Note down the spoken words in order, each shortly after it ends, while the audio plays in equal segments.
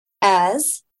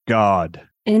as God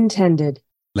intended.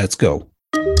 Let's go.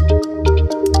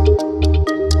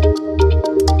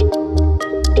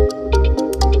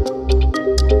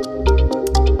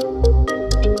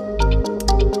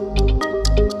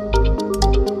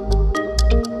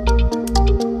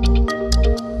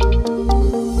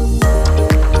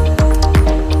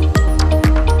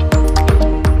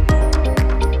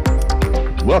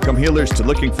 Welcome, healers, to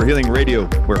Looking for Healing Radio,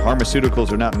 where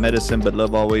pharmaceuticals are not medicine, but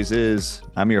love always is.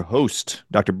 I'm your host,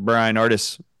 Dr. Bryan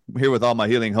Ardis. I'm here with all my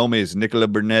healing homies,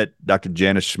 Nichola Burnett, Dr.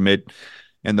 Jana Schmidt,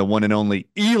 and the one and only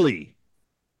Ealy.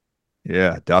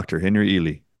 Yeah, Dr. Henry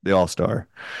Ealy, the all-star.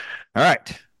 All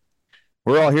right.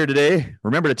 We're all here today.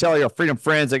 Remember to tell your freedom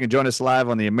friends they can join us live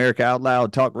on the America Out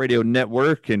Loud Talk Radio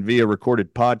Network and via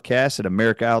recorded podcast at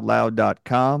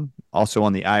americaoutloud.com. Also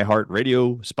on the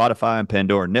iHeartRadio, Spotify, and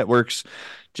Pandora networks.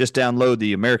 Just download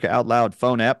the America Out Loud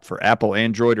phone app for Apple,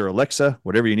 Android, or Alexa,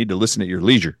 whatever you need to listen at your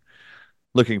leisure.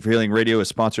 Looking for Healing Radio is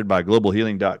sponsored by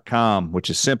globalhealing.com, which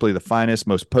is simply the finest,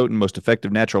 most potent, most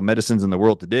effective natural medicines in the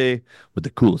world today, with the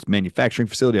coolest manufacturing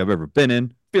facility I've ever been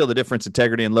in. Feel the difference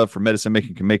integrity and love for medicine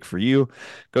making can make for you.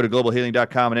 Go to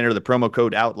globalhealing.com and enter the promo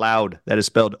code OUTLOUD. That is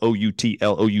spelled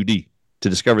OUTLOUD to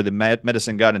discover the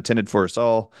medicine God intended for us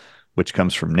all, which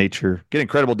comes from nature. Get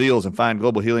incredible deals and find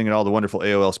Global Healing and all the wonderful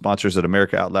AOL sponsors at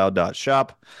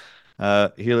americaoutloud.shop.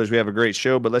 Healers, we have a great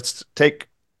show, but let's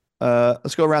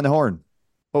go around the horn.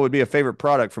 What would be a favorite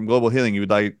product from Global Healing you would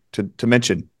like to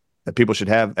mention that people should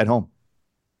have at home?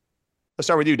 Let's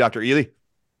start with you, Dr. Ealy.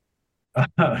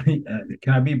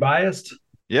 Can I be biased?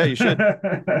 Yeah, you should.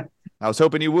 I was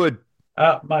hoping you would.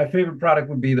 My favorite product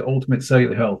would be the Ultimate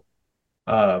Cellular Health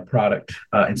product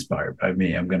inspired by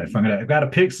me. I've got to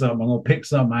pick some. I'm going to pick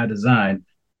some I design,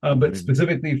 but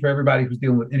specifically for everybody who's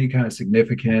dealing with any kind of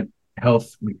significant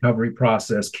health recovery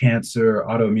process, cancer,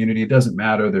 autoimmunity, it doesn't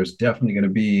matter. There's definitely going to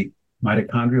be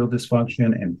mitochondrial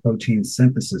dysfunction and protein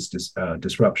synthesis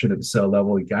disruption at the cell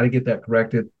level. You got to get that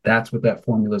corrected. That's what that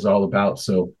formula is all about.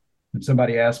 So when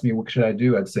somebody asks me, what should I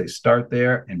do? I'd say start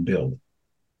there and build.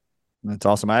 That's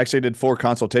awesome. I actually did 4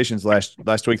 consultations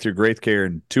last week through Graith Care,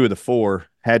 and 2 of the 4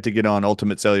 had to get on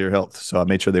Ultimate Cellular Health. So I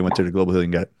made sure they went to the Global Healing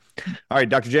guy. All right,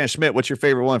 Dr. Jana Schmidt, what's your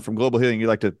favorite one from Global Healing? You'd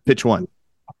like to pitch one?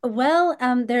 Well,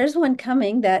 there's one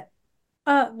coming that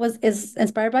is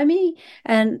inspired by me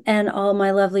and all my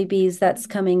lovely bees. That's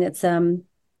coming. That's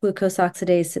glucose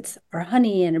oxidase. It's our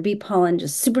honey and our bee pollen,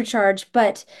 just supercharged,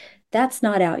 but that's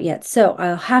not out yet. So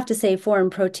I'll have to say foreign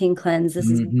protein cleanse. This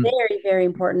is very, very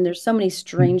important. There's so many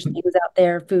strange things out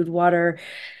there, food, water,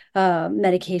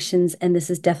 medications, and this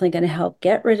is definitely going to help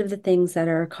get rid of the things that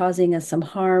are causing us some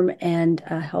harm and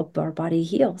help our body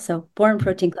heal. So foreign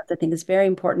protein cleanse, I think, is very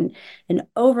important. And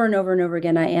over and over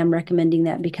again, I am recommending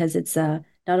that because it's not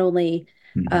only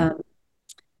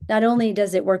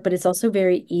does it work, but it's also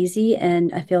very easy.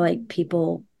 And I feel like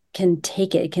people can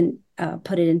take it, can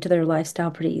put it into their lifestyle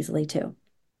pretty easily too.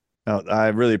 Oh, I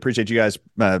really appreciate you guys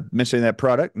mentioning that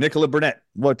product. Nichola Burnett,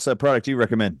 what's a product you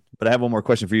recommend? But I have one more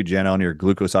question for you, Jana, on your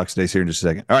glucose oxidase here in just a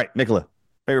second. All right, Nichola,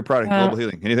 favorite product, Global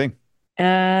Healing, anything?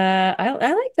 I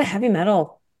like the heavy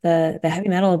metal, the heavy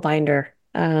metal binder.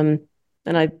 And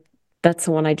that's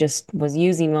the one I just was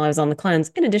using while I was on the cleanse,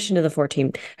 in addition to the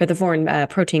foreign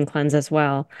protein cleanse as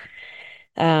well.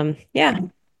 Yeah.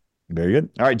 Very good.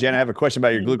 All right, Jana, I have a question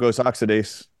about your glucose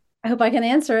oxidase. I hope I can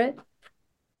answer it.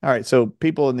 All right. So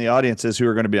people in the audiences who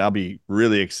are going to I'll be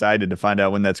really excited to find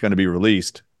out when that's going to be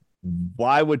released.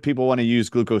 Why would people want to use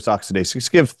glucose oxidase?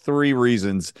 Just give 3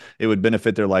 reasons it would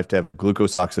benefit their life to have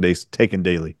glucose oxidase taken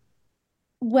daily.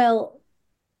 Well,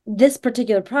 this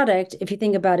particular product, if you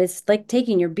think about it, it's like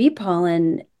taking your bee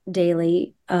pollen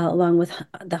daily along with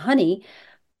the honey,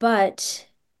 but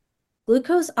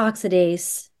glucose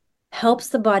oxidase helps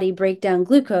the body break down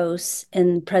glucose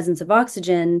in the presence of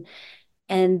oxygen,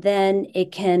 and then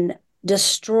it can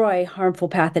destroy harmful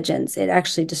pathogens. It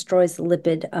actually destroys the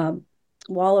lipid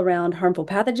wall around harmful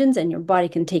pathogens, and your body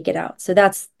can take it out. So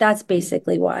that's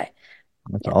basically why.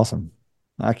 That's awesome.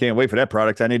 I can't wait for that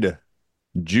product. I need to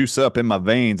juice up in my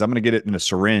veins. I'm going to get it in a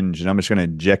syringe, and I'm just going to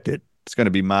inject it. It's going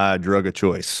to be my drug of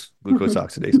choice, glucose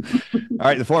oxidase. All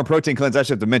right, the foreign protein cleanse, I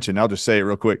should have to mention. I'll just say it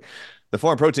real quick. The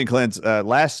foreign protein cleanse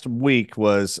last week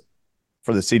was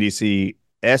for the CDC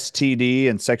STD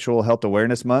and Sexual Health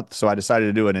Awareness Month. So I decided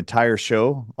to do an entire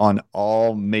show on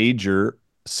all major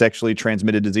sexually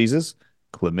transmitted diseases,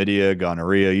 chlamydia,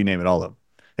 gonorrhea, you name it, all of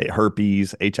them.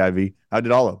 Herpes, HIV. I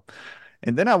did all of them.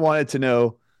 And then I wanted to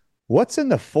know what's in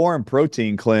the foreign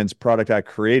protein cleanse product I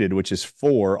created, which is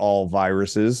for all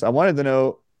viruses. I wanted to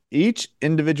know each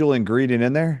individual ingredient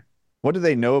in there. What do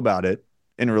they know about it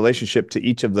in relationship to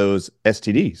each of those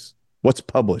STDs? what's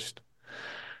published.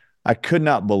 I could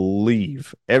not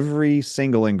believe every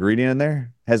single ingredient in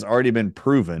there has already been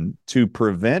proven to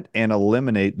prevent and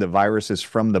eliminate the viruses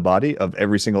from the body of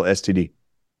every single STD.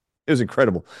 It was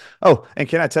incredible. Oh, and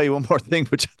can I tell you one more thing,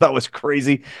 which I thought was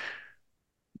crazy?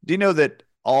 Do you know that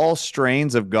all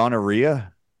strains of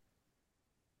gonorrhea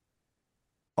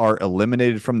are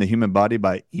eliminated from the human body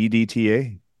by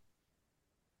EDTA?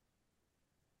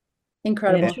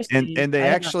 Incredible. Interesting. And I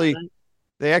did not know that.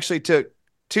 they actually took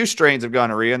two strains of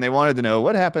gonorrhea and they wanted to know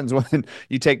what happens when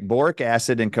you take boric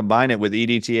acid and combine it with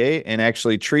EDTA and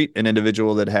actually treat an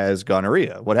individual that has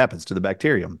gonorrhea. What happens to the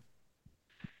bacterium?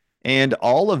 And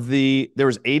there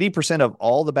was 80% of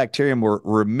all the bacterium were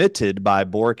remitted by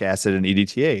boric acid and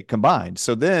EDTA combined.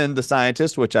 So then the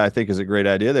scientists, which I think is a great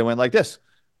idea, they went like this.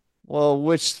 Well,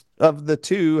 which of the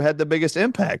two had the biggest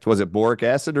impact? Was it boric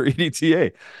acid or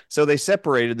EDTA? So they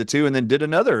separated the two and then did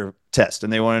another test.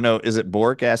 And they want to know, is it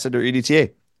boric acid or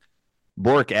EDTA?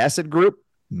 Boric acid group,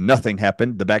 nothing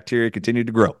happened. The bacteria continued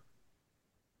to grow.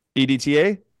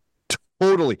 EDTA,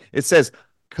 totally. It says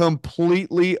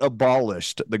completely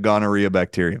abolished the gonorrhea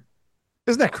bacterium.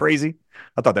 Isn't that crazy?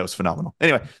 I thought that was phenomenal.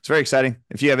 Anyway, it's very exciting.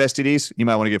 If you have STDs, you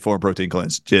might want to get Foreign Protein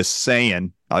Cleanse. Just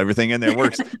saying, everything in there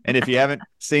works. And if you haven't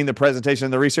seen the presentation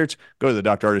and the research, go to the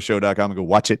drardisshow.com and go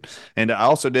watch it. And I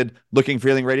also did Looking for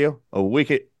Healing Radio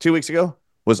 2 weeks ago,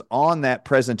 was on that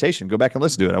presentation. Go back and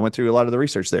listen to it. I went through a lot of the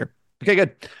research there. Okay,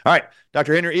 good. All right.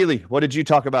 Dr. Henry Ealy, what did you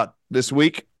talk about this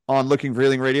week on Looking for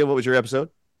Healing Radio? What was your episode?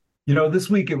 This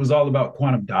week it was all about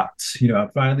quantum dots. I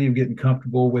finally am getting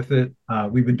comfortable with it.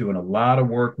 We've been doing a lot of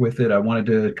work with it. I wanted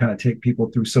to kind of take people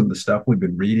through some of the stuff we've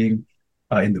been reading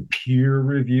in the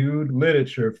peer-reviewed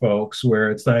literature, folks,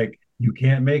 where it's like, you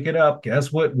can't make it up.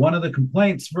 Guess what? One of the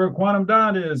complaints for a quantum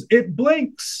dot is it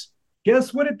blinks.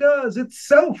 Guess what it does? It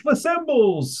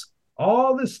self-assembles.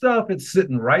 All this stuff, it's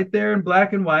sitting right there in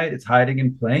black and white. It's hiding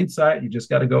in plain sight. You just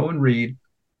got to go and read.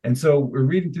 And so we're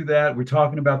reading through that. We're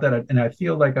talking about that. And I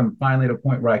feel like I'm finally at a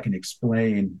point where I can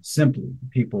explain simply to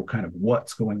people kind of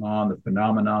what's going on, the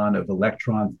phenomenon of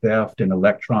electron theft and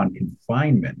electron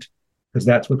confinement, because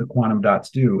that's what the quantum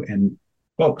dots do. And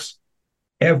folks,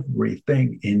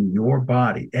 everything in your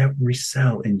body, every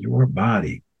cell in your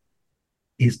body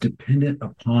is dependent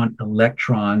upon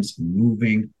electrons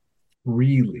moving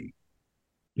freely,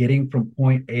 getting from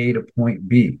point A to point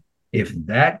B. If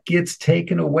that gets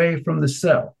taken away from the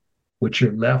cell, what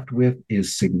you're left with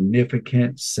is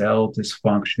significant cell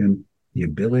dysfunction. The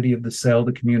ability of the cell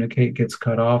to communicate gets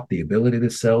cut off. The ability of the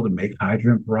cell to make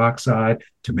hydrogen peroxide,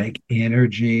 to make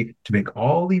energy, to make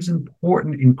all these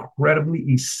important, incredibly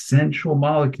essential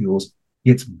molecules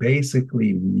gets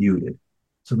basically muted.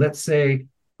 So let's say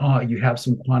you have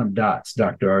some quantum dots,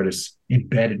 Dr. Ardis,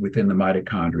 embedded within the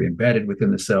mitochondria, embedded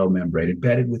within the cell membrane,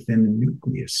 embedded within the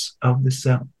nucleus of the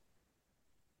cell.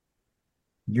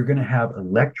 You're going to have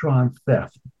electron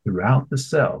theft throughout the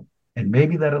cell. And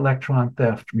maybe that electron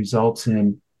theft results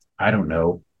in,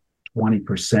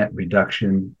 20%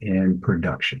 reduction in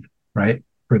production, right?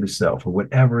 For the cell, for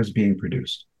whatever is being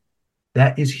produced.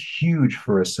 That is huge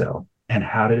for a cell. And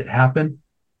how did it happen?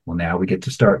 Well, now we get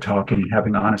to start talking and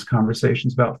having honest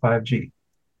conversations about 5G.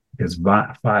 Because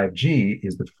 5G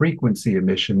is the frequency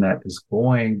emission that is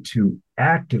going to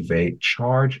activate,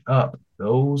 charge up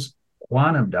those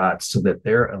quantum dots so that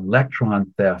their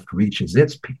electron theft reaches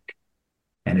its peak.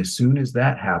 And as soon as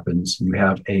that happens, you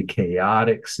have a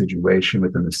chaotic situation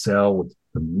within the cell with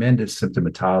tremendous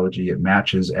symptomatology. It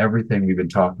matches everything we've been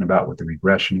talking about with the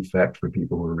regression effect for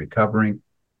people who are recovering.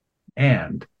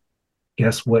 And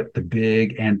guess what the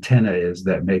big antenna is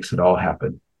that makes it all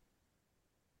happen?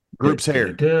 Group's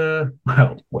hair.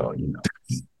 Well,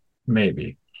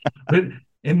 maybe. But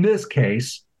in this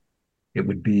case, it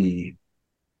would be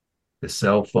the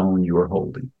cell phone you are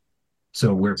holding.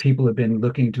 So where people have been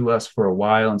looking to us for a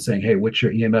while and saying, hey, what's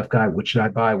your EMF guide? What should I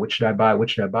buy? What should I buy? What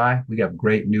should I buy? We have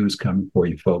great news coming for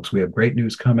you, folks. We have great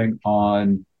news coming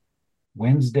on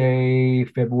Wednesday,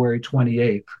 February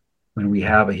 28th, when we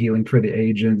have a Healing for the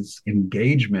Ages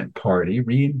engagement party,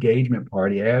 re-engagement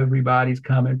party. Everybody's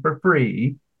coming for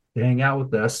free to hang out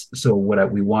with us. So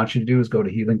what we want you to do is go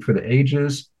to Healing for the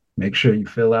Ages. Make sure you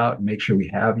fill out and make sure we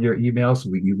have your email so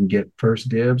you can get first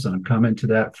dibs on coming to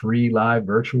that free live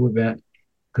virtual event,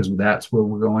 because that's where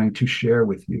we're going to share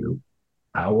with you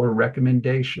our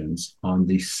recommendations on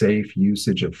the safe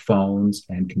usage of phones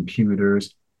and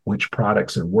computers, which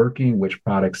products are working, which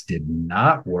products did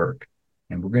not work.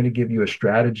 And we're going to give you a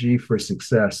strategy for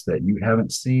success that you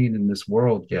haven't seen in this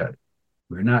world yet.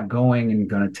 We're not going and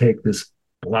going to take this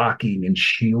blocking and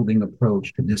shielding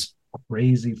approach to this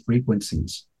crazy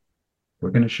frequencies. We're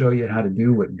going to show you how to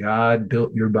do what God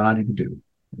built your body to do,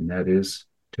 and that is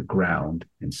to ground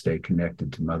and stay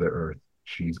connected to Mother Earth.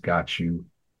 She's got you.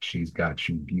 She's got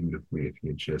you beautifully if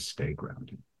you just stay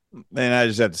grounded. Man, I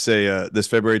just have to say, this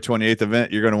February 28th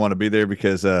event, you're going to want to be there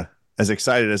because as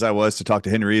excited as I was to talk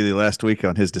to Henry Ealy last week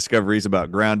on his discoveries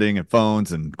about grounding and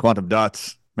phones and quantum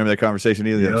dots. Remember that conversation,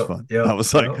 Ealy? That was fun. I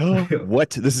was like, oh, what?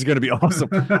 This is going to be awesome.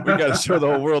 We got to show the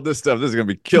whole world this stuff. This is going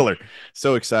to be killer.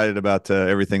 So excited about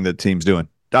everything that team's doing.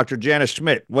 Dr. Jana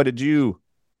Schmidt, what did you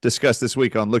discuss this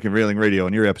week on Looking for Healing Radio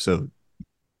in your episode?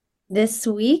 This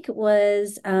week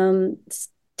was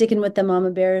sticking with the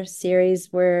Mama Bear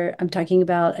series, where I'm talking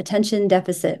about attention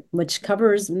deficit, which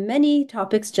covers many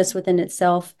topics just within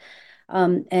itself,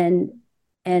 and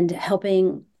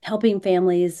helping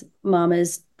families,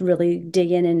 mamas, really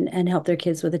dig in and help their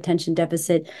kids with attention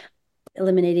deficit,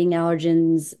 eliminating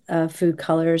allergens, food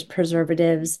colors,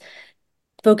 preservatives,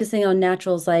 focusing on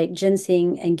naturals like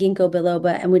ginseng and ginkgo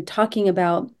biloba. And we're talking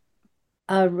about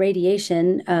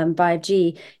radiation,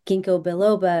 5G. Ginkgo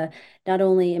biloba not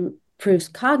only improves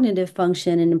cognitive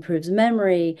function and improves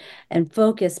memory and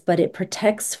focus, but it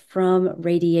protects from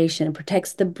radiation. It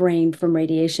protects the brain from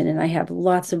radiation. And I have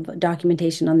lots of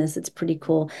documentation on this. It's pretty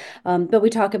cool. But we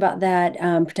talk about that,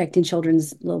 protecting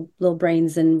children's little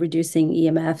brains and reducing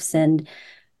EMFs and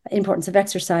importance of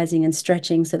exercising and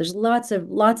stretching. So there's lots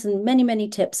and many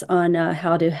tips on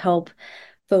how to help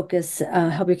your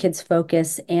kids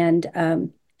focus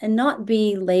and not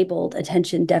be labeled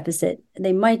attention deficit.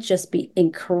 They might just be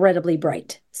incredibly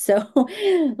bright. So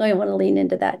I want to lean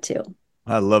into that too.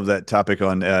 I love that topic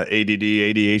on ADD,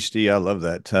 ADHD. I love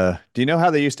that. Do you know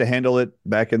how they used to handle it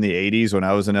back in the 80s when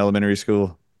I was in elementary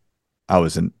school? I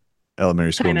was in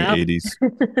elementary school in the 80s.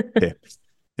 Yeah.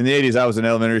 In the 80s, I was in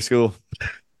elementary school.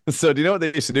 So do you know what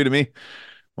they used to do to me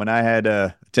when I had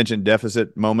attention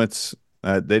deficit moments?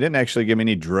 They didn't actually give me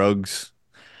any drugs.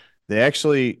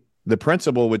 The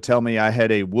principal would tell me I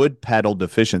had a wood paddle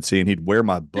deficiency and he'd wear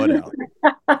my butt out.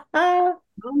 Oh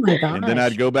my gosh. And then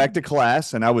I'd go back to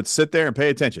class and I would sit there and pay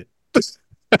attention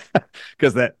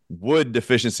because that wood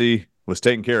deficiency was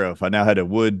taken care of. I now had a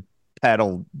wood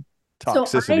paddle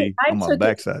toxicity on my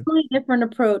backside. A totally different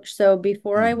approach. So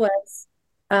before I was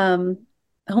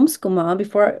homeschool mom,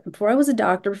 before I was a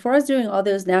doctor, before I was doing all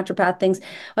those naturopath things,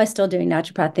 I was still doing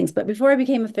naturopath things, but before I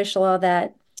became official, all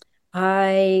that,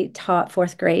 I taught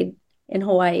fourth grade in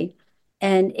Hawaii,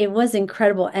 and it was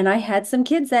incredible. And I had some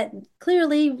kids that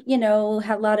clearly, had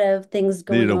a lot of things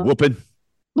going on. Needed a whooping.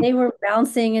 They were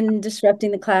bouncing and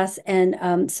disrupting the class.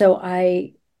 And so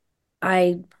I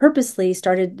purposely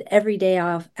started every day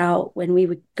out when we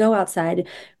would go outside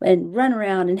and run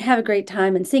around and have a great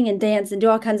time and sing and dance and do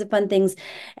all kinds of fun things,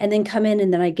 and then come in,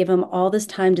 and then I give them all this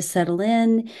time to settle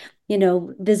in,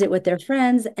 visit with their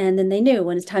friends. And then they knew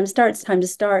when it's time to start, it's time to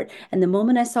start. And the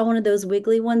moment I saw one of those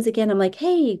wiggly ones again, I'm like,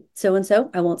 hey, so-and-so,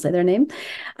 I won't say their name,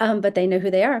 but they know who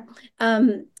they are.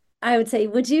 I would say,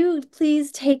 would you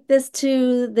please take this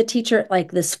to the teacher,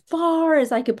 like as far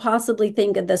as I could possibly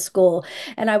think of the school?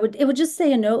 And it would just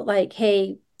say a note like,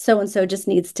 hey, so-and-so just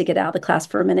needs to get out of the class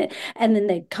for a minute. And then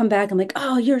they'd come back. I'm like,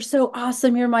 oh, you're so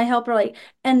awesome. You're my helper.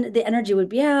 And the energy would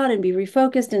be out and be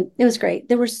refocused. And it was great.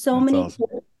 There were so many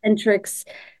tips and tricks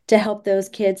to help those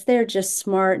kids. They're just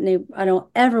smart, and I don't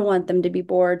ever want them to be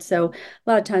bored. So a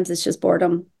lot of times it's just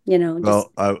boredom,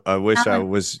 Well, I wish I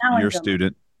was your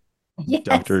student. Yes.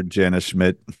 Dr. Jana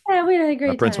Schmidt. Yeah, we had a great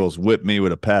My principals whip me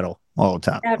with a paddle all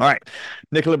the time. Yeah. All right.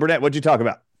 Nichola Burnett, what'd you talk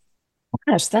about?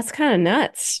 Gosh, that's kind of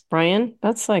nuts, Brian.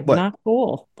 That's not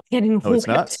cool. It's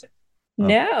not?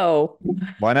 No.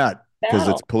 Why not? Because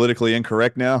it's politically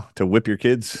incorrect now to whip your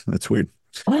kids? That's weird.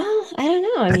 Well, I don't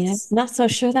know. I mean, I'm not so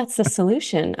sure that's the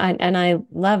solution. I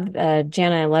love,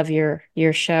 Jana, I love your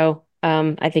show.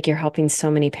 I think you're helping so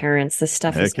many parents. This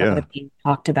stuff is being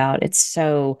talked about. It's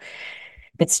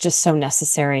just so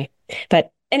necessary.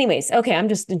 But anyways, okay, I'm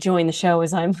just enjoying the show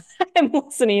as I'm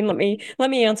listening. Let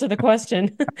me answer the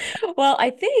question. Well, I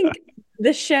think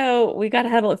the show, we got to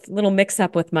have a little mix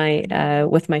up with my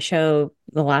show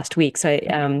the last week. So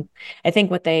I think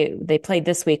what they played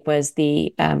this week was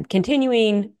the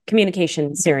continuing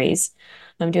communication series.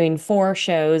 I'm doing 4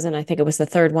 shows, and I think it was the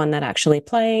third one that actually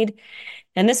played.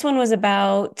 And this one was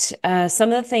about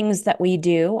some of the things that we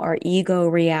do, our ego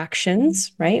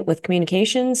reactions, right, with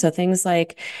communication. So things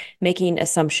like making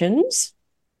assumptions,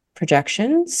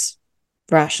 projections,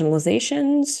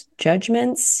 rationalizations,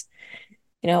 judgments,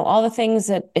 all the things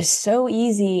that is so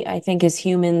easy, I think, as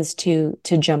humans to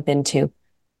jump into.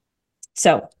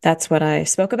 So that's what I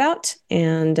spoke about.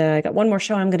 And I got one more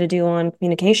show I'm going to do on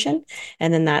communication.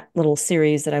 And then that little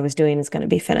series that I was doing is going to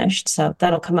be finished. So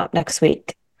that'll come up next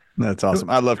week. That's awesome.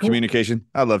 I love Can, communication.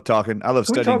 I love talking. I love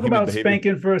can we studying talk human about behavior.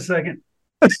 spanking for a second?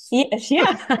 Yes,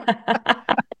 yeah.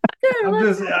 Sure,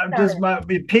 let's talk I'm about just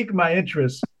it. it piqued my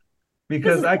interest This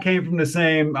because is I came from the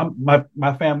same.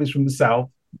 My family's from the South.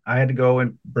 I had to go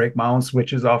and break my own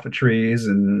switches off of trees,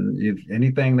 and if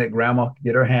anything that Grandma could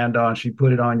get her hand on, she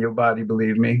put it on your body.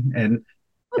 Believe me. And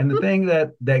the thing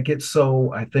that gets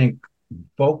so I think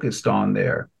focused on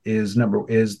there is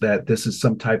that this is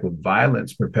some type of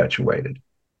violence perpetuated,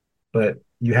 but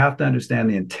you have to understand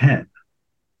the intent,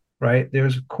 right?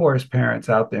 There's of course parents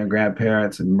out there and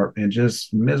grandparents and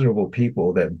just miserable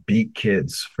people that beat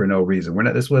kids for no reason. We're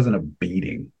not. This wasn't a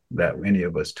beating that any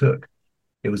of us took.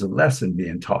 It was a lesson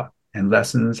being taught, and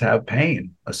lessons have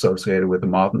pain associated with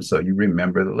them often. So you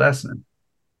remember the lesson,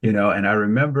 And I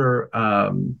remember,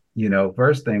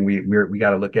 first thing we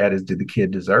got to look at is, did the kid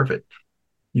deserve it?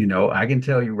 I can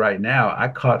tell you right now, I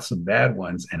caught some bad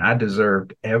ones and I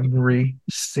deserved every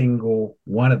single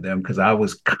one of them because I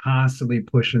was constantly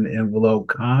pushing the envelope,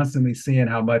 constantly seeing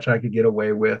how much I could get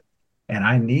away with. And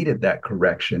I needed that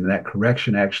correction. And that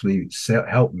correction actually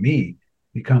helped me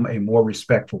become a more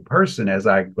respectful person as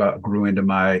I grew into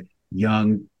my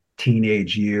young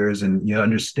teenage years. And you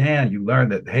learn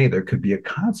that, hey, there could be a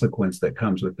consequence that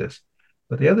comes with this.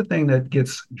 But the other thing that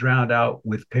gets drowned out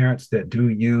with parents that do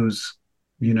use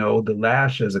the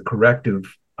lash as a corrective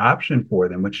option for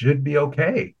them, which should be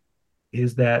okay,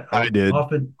 is that I did.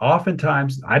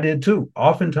 oftentimes I did too.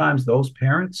 Oftentimes those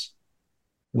parents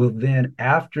will then,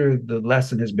 after the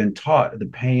lesson has been taught, the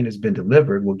pain has been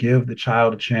delivered, will give the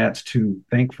child a chance to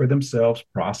think for themselves,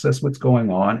 process what's going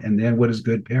on, and then what does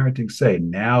good parenting say?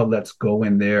 Now let's go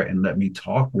in there and let me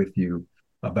talk with you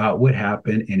about what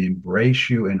happened and embrace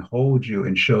you and hold you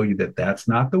and show you that that's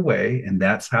not the way and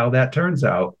that's how that turns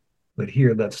out. But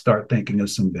here, let's start thinking of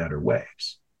some better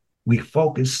ways. We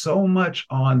focus so much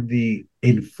on the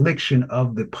infliction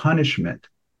of the punishment,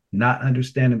 not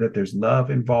understanding that there's love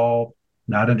involved,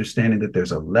 not understanding that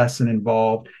there's a lesson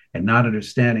involved, and not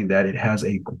understanding that it has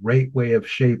a great way of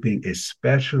shaping,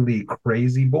 especially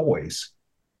crazy boys,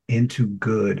 into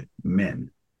good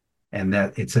men. And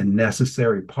that it's a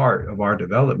necessary part of our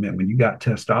development. When you got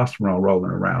testosterone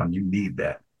rolling around, you need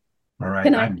that. All right.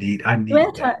 Can I I need do I need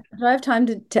have that. time do I have time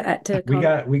to We comment?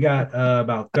 got we got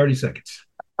about 30 seconds.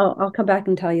 Oh, I'll come back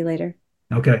and tell you later.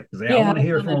 Okay. I Yeah, I have want to a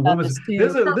hear from comment a about woman. this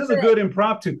This too. is this is a good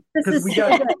impromptu This because is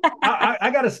so good.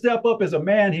 I got to step up as a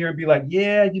man here and be like,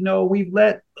 yeah, we've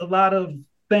let a lot of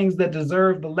things that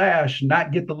deserve the lash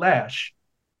not get the lash.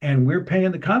 And we're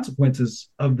paying the consequences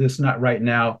of this not right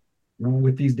now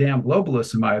with these damn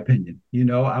globalists, in my opinion.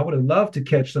 I would have loved to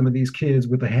catch some of these kids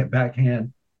with a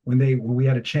backhand when we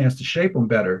had a chance to shape them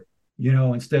better,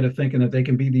 instead of thinking that they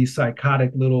can be these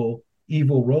psychotic little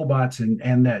evil robots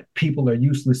and that people are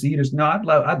useless eaters. No,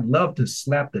 I'd love to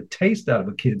slap the taste out of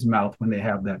a kid's mouth when they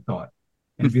have that thought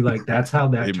and be like, that's how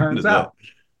that Amen to turns that. out.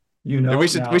 And we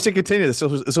Now, should continue this.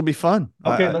 This will be fun.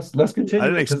 okay, let's I continue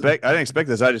didn't it because expect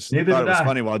this. I just neither thought it did was I.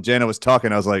 funny while Jana was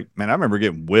talking. I was like, man, I remember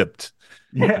getting whipped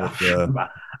Yeah. with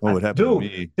what would happen to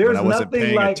Dude, me when I there's wasn't nothing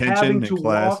paying like having attention in to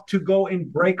class. walk to go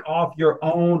and break off your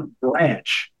own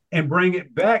branch and bring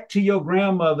it back to your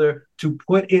grandmother to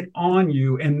put it on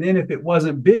you. And then if it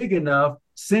wasn't big enough,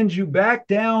 send you back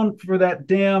down for that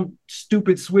damn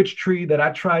stupid switch tree that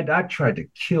I tried to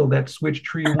kill that switch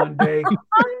tree one day.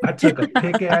 I took a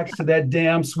pickaxe to that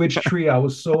damn switch tree. I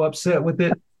was so upset with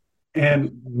it.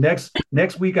 And next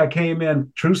week I came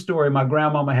in, true story, my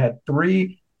grandmama had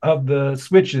three of the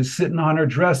switches sitting on her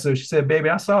dresser. She said, baby,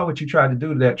 I saw what you tried to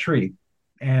do to that tree.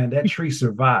 And that tree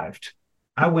survived.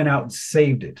 I went out and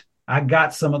saved it. I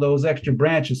got some of those extra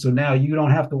branches. So now you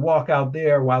don't have to walk out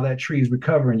there while that tree is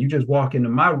recovering. You just walk into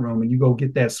my room and you go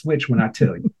get that switch when I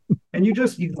tell you. And you go,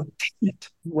 damn it. Okay.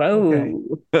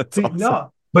 Whoa. That's See, awesome.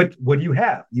 no, but what do you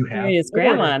have? You There have is order.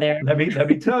 grandma there. Let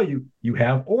me tell you, you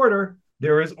have order.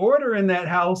 There is order in that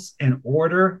house, and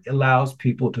order allows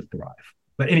people to thrive.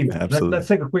 But anyway, Absolutely. let's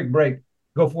take a quick break.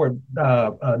 Go for it,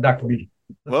 Dr. B.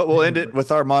 Well, we'll end it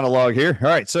with our monologue here. All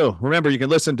right. So remember, you can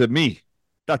listen to me,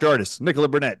 Dr. Ardis, Nichola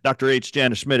Burnett, Dr. H.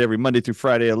 Jana Schmidt every Monday through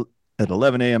Friday at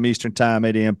 11 a.m. Eastern Time,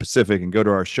 8 a.m. Pacific, and go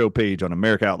to our show page on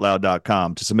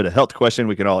AmericaOutloud.com to submit a health question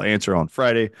we can all answer on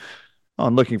Friday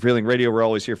on Looking for Healing Radio. We're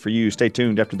always here for you. Stay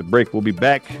tuned. After the break, we'll be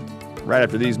back right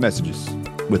after these messages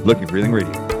with Looking for Healing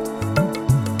Radio.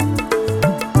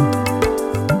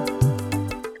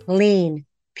 Clean,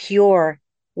 pure,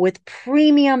 with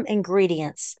premium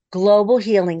ingredients. Global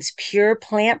Healing's Pure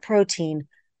Plant Protein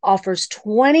offers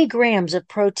 20 grams of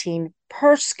protein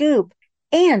per scoop,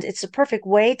 and it's the perfect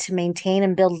way to maintain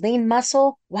and build lean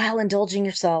muscle while indulging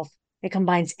yourself. It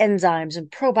combines enzymes and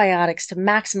probiotics to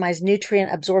maximize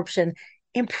nutrient absorption,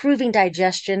 improving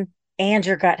digestion and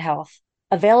your gut health.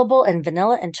 Available in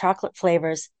vanilla and chocolate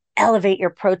flavors, elevate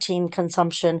your protein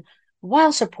consumption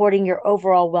while supporting your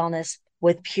overall wellness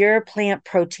with pure plant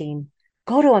protein.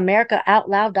 Go to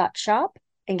americaoutloud.shop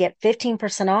and get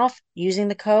 15% off using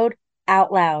the code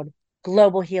OUTLOUD.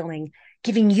 Global Healing,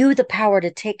 giving you the power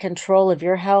to take control of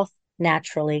your health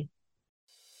naturally.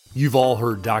 You've all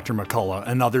heard Dr. McCullough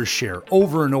and others share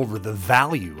over and over the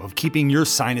value of keeping your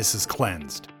sinuses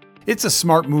cleansed. It's a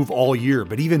smart move all year,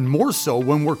 but even more so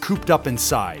when we're cooped up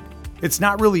inside. It's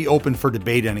not really open for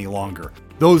debate any longer.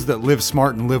 Those that live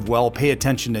smart and live well pay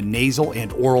attention to nasal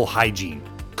and oral hygiene.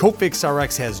 Cofix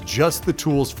RX has just the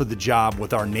tools for the job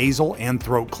with our nasal and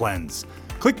throat cleanse.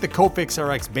 Click the Cofix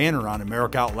RX banner on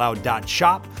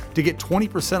americaoutloud.shop to get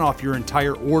 20% off your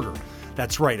entire order.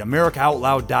 That's right,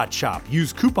 americaoutloud.shop.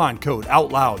 Use coupon code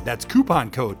OUTLOUD. That's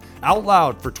coupon code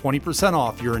OUTLOUD for 20%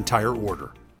 off your entire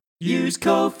order. Use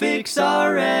Cofix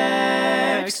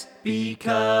RX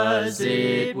because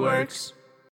it works.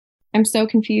 I'm so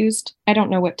confused. I don't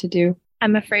know what to do.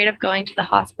 I'm afraid of going to the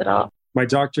hospital. My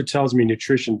doctor tells me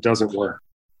nutrition doesn't work.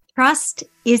 Trust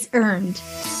is earned.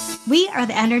 We are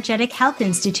the Energetic Health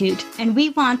Institute, and we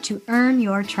want to earn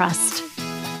your trust.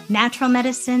 Natural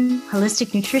medicine,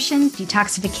 holistic nutrition,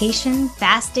 detoxification,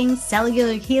 fasting,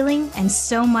 cellular healing, and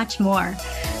so much more.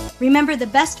 Remember, the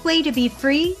best way to be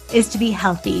free is to be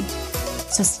healthy.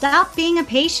 So stop being a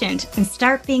patient and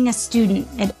start being a student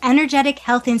at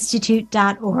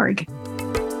energetichealthinstitute.org.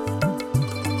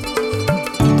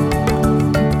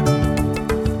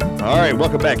 All right,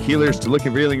 welcome back, healers, to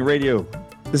Looking for Healing Radio.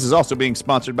 This is also being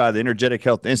sponsored by the Energetic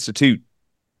Health Institute.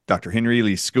 Dr. Henry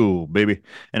Ealy's school, baby.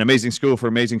 An amazing school for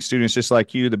amazing students just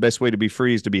like you. The best way to be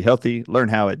free is to be healthy. Learn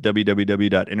how at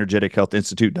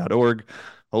www.energetichealthinstitute.org.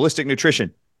 Holistic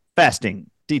nutrition, fasting,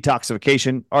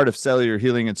 detoxification, art of cellular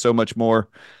healing, and so much more.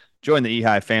 Join the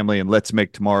EHI family and let's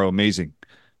make tomorrow amazing.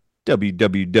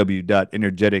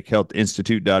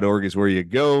 www.energetichealthinstitute.org is where you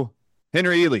go.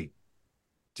 Henry Ealy,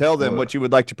 tell them what you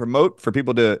would like to promote for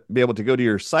people to be able to go to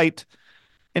your site,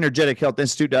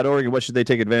 energetichealthinstitute.org, and what should they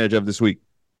take advantage of this week?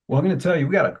 Well, I'm going to tell you,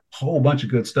 we got a whole bunch of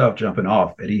good stuff jumping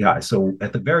off at EHI. So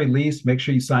at the very least, make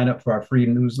sure you sign up for our free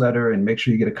newsletter and make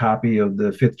sure you get a copy of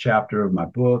the 5th chapter of my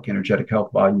book, Energetic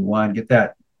Health Volume 1.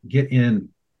 Get in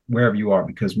wherever you are,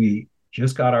 because we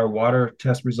just got our water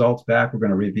test results back. We're going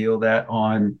to reveal that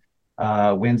on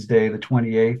Wednesday, the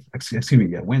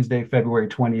 28th. Wednesday, February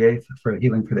 28th for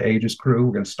Healing for the Ages crew.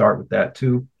 We're going to start with that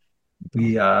too.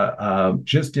 We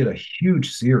just did a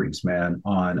huge series, man,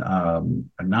 on a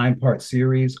 9-part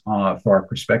series for our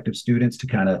prospective students to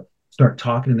kind of start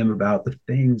talking to them about the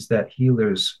things that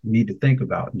healers need to think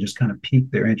about and just kind of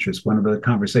pique their interest. One of the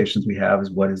conversations we have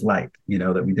is what is light,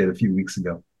 that we did a few weeks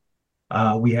ago.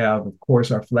 We have, of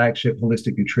course, our flagship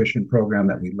holistic nutrition program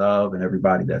that we love, and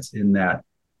everybody that's in that.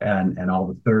 And all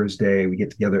the Thursday, we get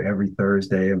together every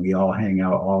Thursday and we all hang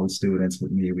out, all the students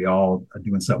with me. We all are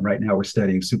doing something right now. We're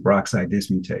studying superoxide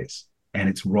dismutase and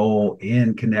its role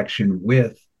in connection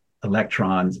with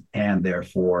electrons and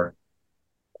therefore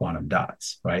quantum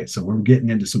dots, right? So we're getting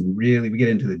into we get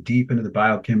into the deep into the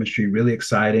biochemistry, really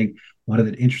exciting. One of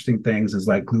the interesting things is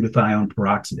like glutathione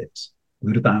peroxidase.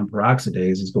 Glutathione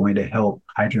peroxidase is going to help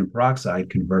hydrogen peroxide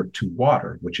convert to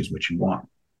water, which is what you want.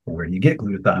 Where do you get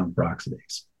glutathione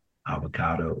peroxidase?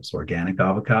 Avocados, organic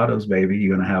avocados, baby.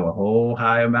 You're going to have a whole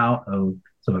high amount of,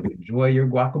 so enjoy your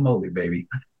guacamole, baby.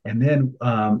 And then,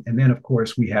 of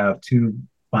course, we have 2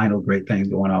 final great things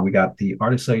going on. We got the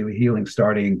Art of Cellular Healing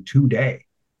starting today.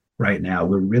 Right now,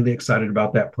 we're really excited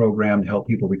about that program to help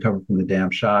people recover from the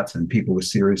damn shots and people with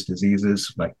serious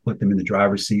diseases, like put them in the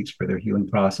driver's seats for their healing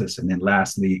process. And then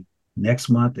lastly, next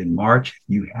month in March, if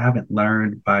you haven't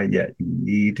learned by yet, you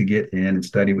need to get in and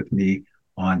study with me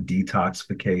on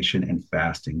detoxification and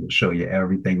fasting. We'll show you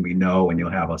everything we know, and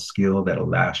you'll have a skill that'll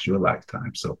last you a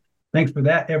lifetime. So thanks for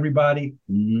that, everybody.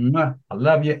 I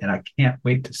love you, and I can't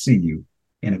wait to see you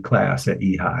in a class at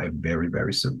EHI very,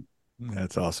 very soon.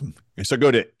 That's awesome. So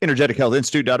go to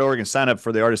energetichealthinstitute.org and sign up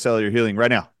for the Art of Cellular Healing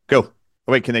right now. Go.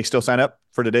 Oh, wait, can they still sign up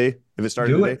for today if it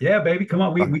started today? Yeah, baby. Come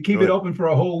on. We keep it open for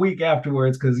a whole week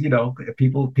afterwards because,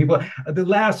 people, the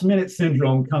last minute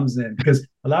syndrome comes in because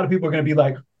a lot of people are going to be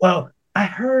like, well, I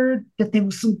heard that there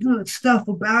was some good stuff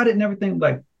about it and everything.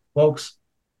 Like, folks,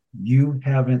 you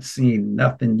haven't seen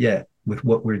nothing yet with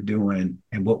what we're doing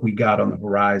and what we got on the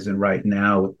horizon right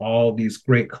now with all these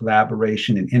great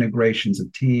collaboration and integrations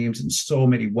of teams and so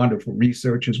many wonderful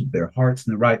researchers with their hearts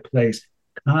in the right place,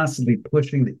 constantly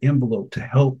pushing the envelope to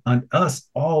help us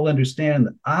all understand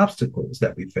the obstacles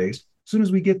that we face As soon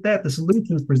as we get that, the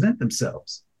solutions present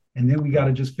themselves. And then we got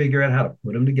to just figure out how to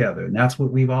put them together. And that's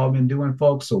what we've all been doing,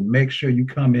 folks. So make sure you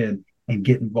come in and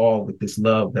get involved with this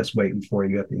love that's waiting for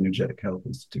you at the Energetic Health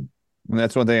Institute. And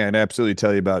that's one thing I'd absolutely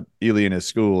tell you about Ealy and his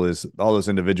school is all those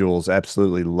individuals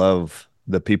absolutely love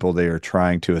the people they are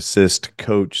trying to assist,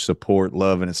 coach, support,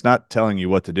 love. And it's not telling you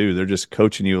what to do. They're just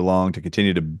coaching you along to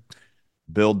continue to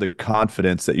build the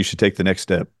confidence that you should take the next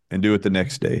step and do it the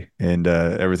next day. And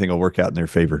everything will work out in their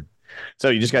favor. So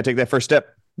you just got to take that first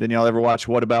step. Didn't y'all ever watch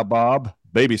What About Bob?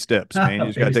 Baby steps, man. You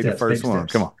just got to take the first one.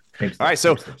 Come on. All right.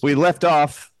 So we left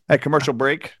off at commercial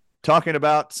break talking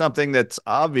about something that's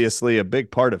obviously a big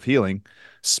part of healing,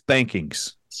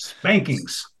 spankings.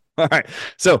 Spankings. All right.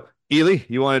 So, Ealy,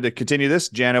 you wanted to continue this?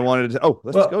 Jana wanted to.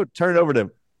 Let's go turn it over to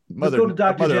Mother. Let's go to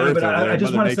Dr. Mother Jana, Earth but I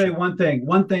just want to say nature.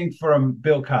 one thing from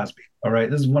Bill Cosby. All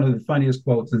right. This is one of the funniest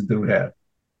quotes this dude had.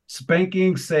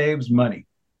 Spanking saves money.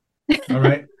 All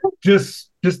right.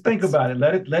 just think about it.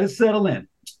 Let it settle in.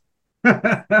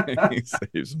 He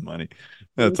saves money.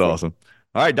 That's awesome.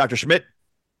 All right, Dr. Schmidt.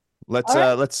 Let's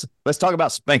talk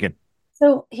about spanking.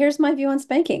 So here's my view on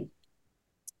spanking.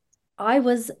 I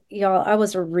was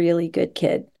a really good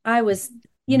kid. I was,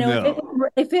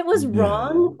 if it was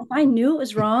wrong, if I knew it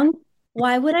was wrong,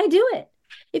 why would I do it?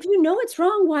 If you know it's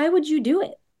wrong, why would you do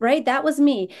it? Right? That was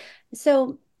me.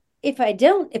 So if I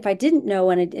didn't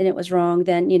know and it was wrong,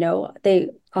 then, they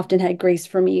often had grace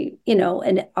for me,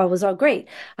 and I was all great.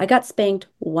 I got spanked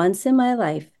once in my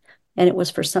life. And it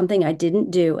was for something I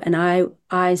didn't do. And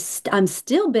I'm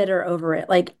still bitter over it.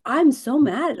 Like, I'm so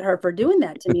mad at her for doing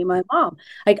that to me, my mom.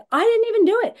 Like, I didn't even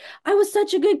do it. I was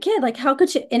such a good kid. Like, how could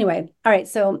she? Anyway, all right.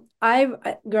 So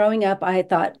growing up, I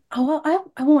thought, oh,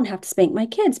 well, I won't have to spank my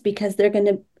kids because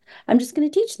I'm just going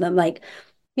to teach them. Like,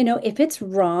 if it's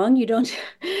wrong, you don't.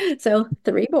 So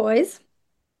 3 boys.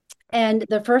 And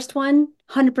the first one,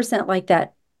 100% like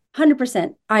that.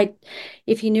 100%.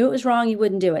 If he knew it was wrong, he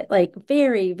wouldn't do it. Like,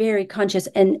 very, very conscious.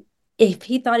 And if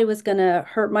he thought he was going to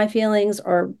hurt my feelings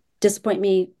or disappoint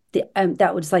me,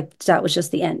 that was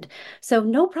just the end. So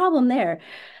no problem there.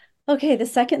 Okay, the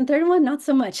second and third one, not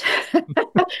so much.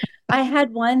 I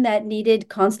had one that needed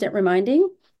constant reminding.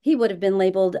 He would have been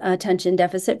labeled attention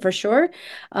deficit for sure.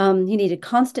 He needed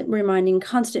constant reminding,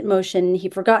 constant motion. He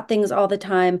forgot things all the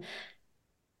time,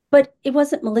 but it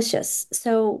wasn't malicious.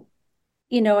 So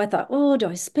I thought, oh, do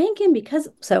I spank him?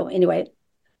 So anyway,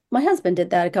 my husband did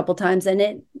that a couple times and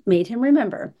it made him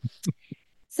remember.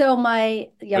 So my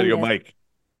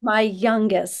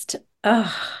youngest,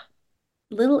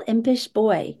 little impish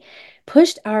boy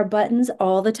pushed our buttons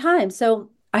all the time. So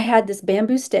I had this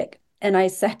bamboo stick and I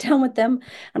sat down with them.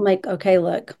 I'm like, okay,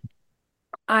 look,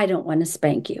 I don't want to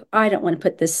spank you. I don't want to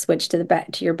put this switch to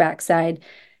your backside,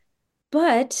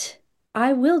 but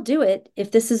I will do it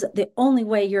if this is the only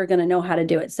way you're going to know how to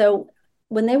do it. So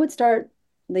when they would start,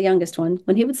 the youngest one,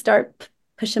 when he would start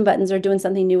pushing buttons or doing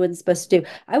something new wasn't supposed to do,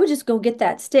 I would just go get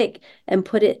that stick and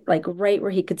put it like right where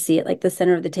he could see it, like the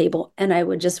center of the table. And I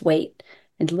would just wait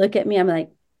and look at me. I'm like,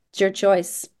 it's your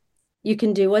choice. You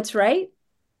can do what's right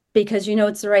because you know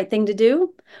it's the right thing to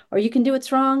do, or you can do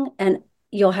what's wrong and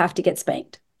you'll have to get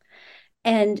spanked.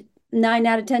 And 9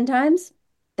 out of 10 times,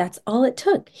 that's all it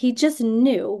took. He just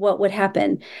knew what would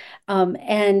happen.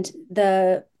 And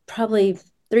the probably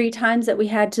 3 times that we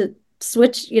had to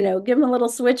switch, give him a little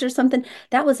switch or something,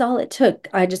 that was all it took.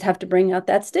 I just have to bring out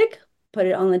that stick, put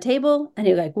it on the table, and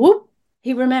he was like, whoop,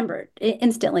 he remembered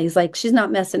instantly. He's like, she's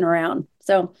not messing around.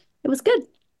 So it was good.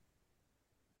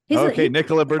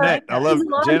 Nichola Burnett. I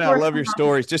love your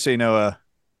stories. Just so you know, I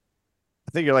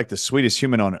think you're like the sweetest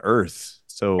human on earth.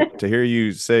 So to hear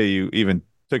you say you even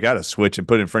took out a switch and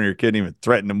put it in front of your kid and even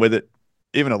threatened him with it,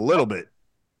 even a little bit.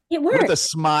 It worked. With a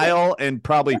smile and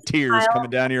probably tears coming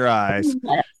down your eyes.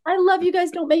 I love you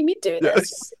guys. Don't make me do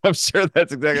this. I'm sure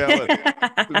that's exactly how it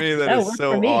was. To me, that is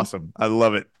so awesome. I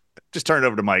love it. Just turn it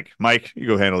over to Mike. Mike, you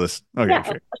go handle this. Okay,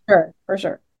 yeah, for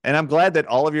sure. And I'm glad that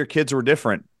all of your kids were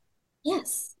different.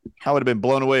 Yes. I would have been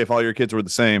blown away if all your kids were the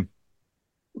same.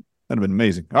 That'd have been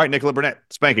amazing. All right, Nichola Burnett,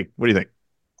 spanking. What do you think?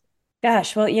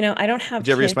 Gosh, well, I don't have. Did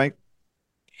you ever get spanked?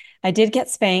 I did get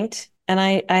spanked. And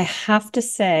I have to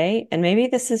say, and maybe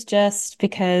this is just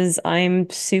because I'm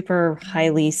super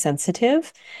highly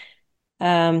sensitive.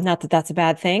 Not that that's a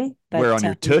bad thing. But, where on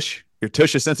your tush? Your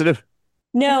tush is sensitive?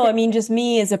 No, I mean, just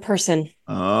me as a person.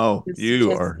 Oh,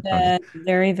 you are.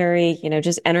 Very, very,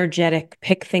 just energetic,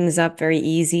 pick things up very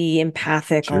easy,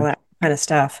 empathic, all that kind of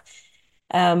stuff.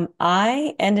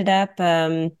 I ended up,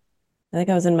 I think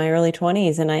I was in my early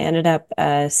 20s, and I ended up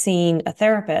seeing a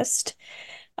therapist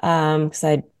because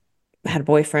I had a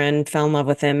boyfriend, fell in love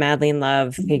with him, madly in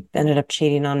love. He ended up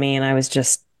cheating on me, and I was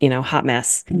just hot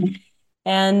mess.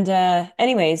 And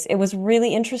anyways, it was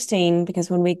really interesting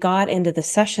because when we got into the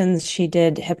sessions, she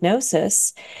did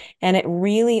hypnosis, and it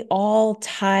really all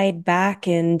tied back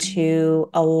into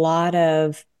a lot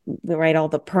of, right, all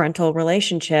the parental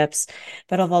relationships,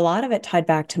 but a lot of it tied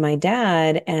back to my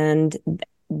dad and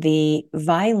the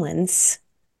violence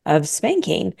of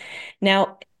spanking.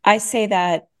 Now, I say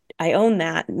that I own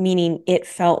that, meaning it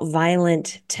felt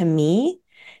violent to me.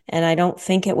 And I don't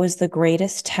think it was the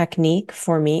greatest technique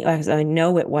for me. I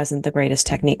know it wasn't the greatest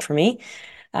technique for me.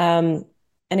 And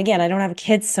again, I don't have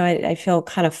kids, so I feel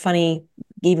kind of funny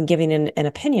even giving an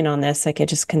opinion on this. Like I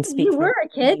just can speak. You were a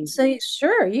kid, so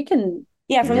sure, you can.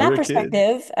 Yeah, from that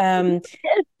perspective. So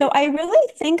I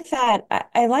really think that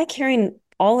I like hearing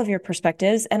all of your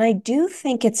perspectives, and I do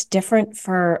think it's different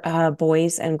for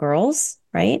boys and girls,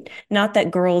 right? Not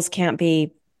that girls can't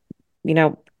be,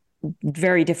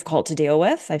 very difficult to deal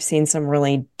with. I've seen some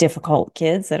really difficult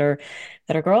kids that are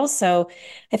girls. So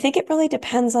I think it really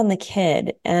depends on the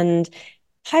kid. And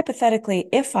hypothetically,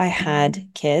 if I had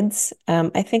kids,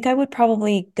 I think I would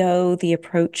probably go the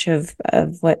approach of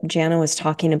what Jana was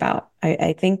talking about.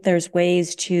 I think there's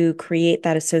ways to create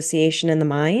that association in the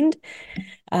mind,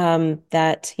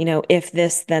 that, if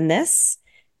this, then this.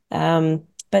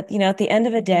 But, at the end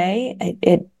of the day,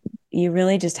 you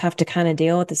really just have to kind of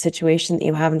deal with the situation that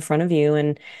you have in front of you.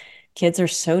 And kids are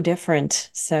so different.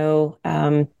 So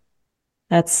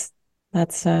those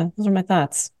are my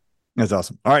thoughts. That's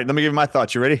awesome. All right, let me give you my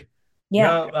thoughts. You ready?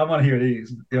 Yeah. I want to hear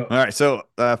these. All right. So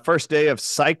first day of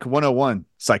Psych 101,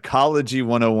 Psychology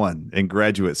 101 in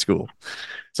graduate school.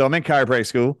 So I'm in chiropractic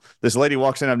school. This lady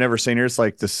walks in. I've never seen her. It's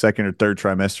like the second or third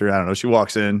trimester. I don't know. She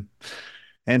walks in.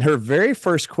 And her very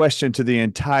first question to the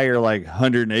entire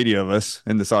 180 of us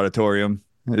in this auditorium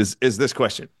is this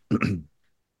question.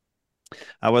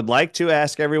 I would like to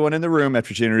ask everyone in the room,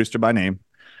 after she introduced her by name,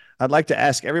 I'd like to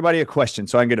ask everybody a question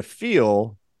so I can get a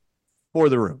feel for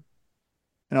the room.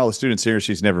 And all the students here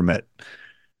she's never met.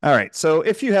 All right. So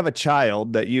if you have a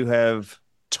child that you have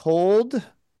told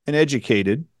and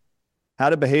educated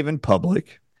how to behave in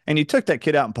public, and you took that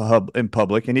kid out in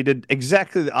public and he did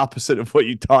exactly the opposite of what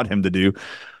you taught him to do,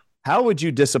 how would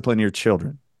you discipline your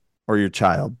children or your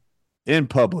child in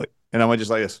public? And I went just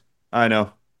like this. I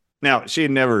know. Now,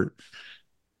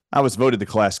 I was voted the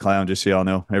class clown, just so y'all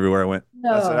know, everywhere I went.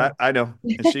 No. I said, I know.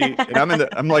 And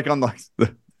I'm like on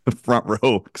the front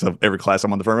row, because every class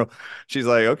I'm on the front row. She's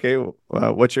like, okay,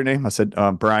 what's your name? I said,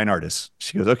 Bryan Ardis.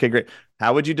 She goes, okay, great.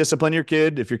 How would you discipline your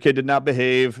kid if your kid did not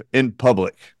behave in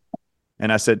public?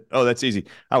 And I said, oh, that's easy.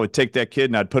 I would take that kid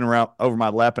and I'd put him around over my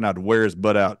lap and I'd wear his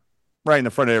butt out right in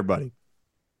the front of everybody.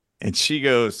 And she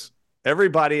goes,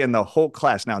 everybody in the whole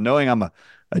class, now knowing I'm a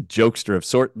jokester of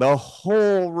sort, the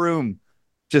whole room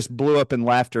just blew up in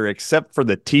laughter except for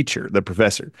the teacher, the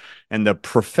professor. And the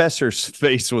professor's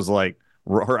face was like,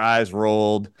 her eyes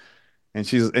rolled. And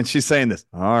she's saying this,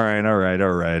 all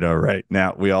right.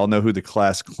 Now, we all know who the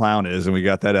class clown is, and we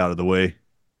got that out of the way.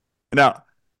 Now,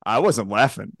 I wasn't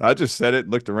laughing. I just said it,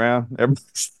 looked around.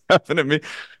 Everybody's laughing at me.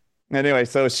 Anyway,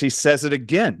 so she says it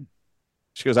again.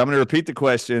 She goes, I'm going to repeat the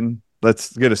question.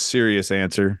 Let's get a serious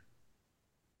answer.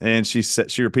 And she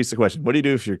repeats the question. What do you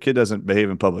do if your kid doesn't behave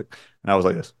in public? And I was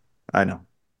like this. I know.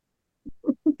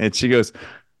 And she goes,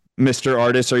 Mr.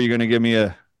 Ardis, are you going to give me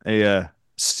a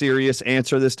serious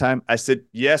answer this time? I said,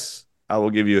 yes, I will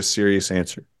give you a serious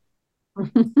answer.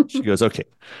 She goes, okay.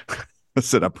 I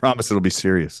said, I promise it'll be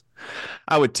serious.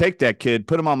 I would take that kid,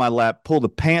 put him on my lap, pull the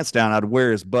pants down. I'd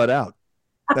wear his butt out.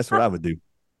 That's what I would do.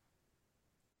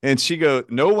 And she goes,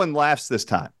 no one laughs this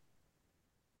time.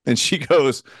 And she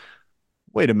goes,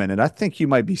 wait a minute. I think you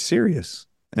might be serious.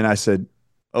 And I said,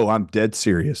 oh, I'm dead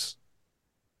serious.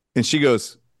 And she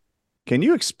goes, can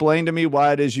you explain to me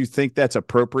why it is you think that's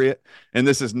appropriate? And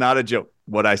this is not a joke,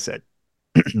 what I said.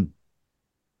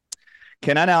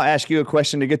 Can I now ask you a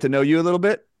question to get to know you a little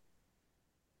bit?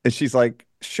 And she's like,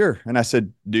 sure. And I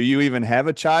said, do you even have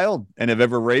a child and have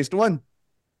ever raised one?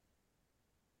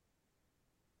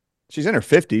 She's in her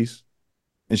 50s.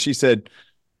 And she said,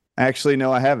 actually,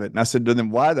 no, I haven't. And I said, then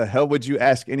why the hell would you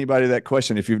ask anybody that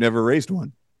question if you've never raised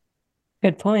one?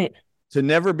 Good point. To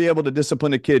never be able to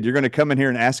discipline a kid, you're going to come in here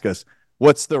and ask us,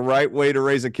 what's the right way to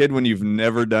raise a kid when you've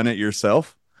never done it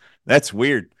yourself? That's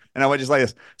weird. And I went just like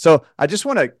this. So I just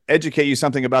want to educate you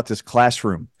something about this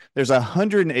classroom. There's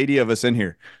 180 of us in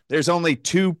here. There's only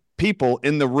 2 people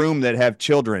in the room that have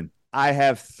children. I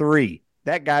have 3.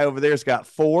 That guy over there's got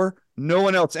 4. No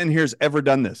one else in here's ever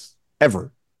done this,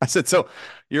 ever. I said, so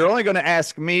you're only going to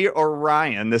ask me or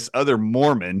Ryan, this other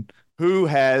Mormon who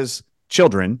has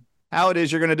children, how it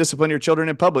is you're going to discipline your children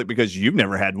in public because you've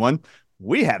never had one.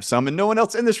 we have some and no one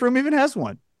else in this room even has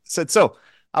one. I said, so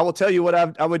I will tell you what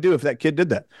I would do if that kid did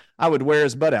that. I would wear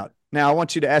his butt out. Now, I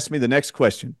want you to ask me the next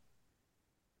question.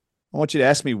 I want you to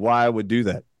ask me why I would do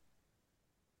that.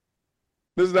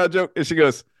 This is not a joke. And she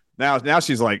goes, now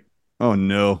she's like, oh,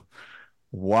 no.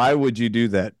 Why would you do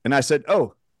that? And I said,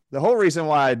 oh, the whole reason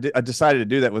why I decided to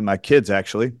do that with my kids,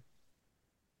 actually,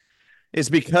 is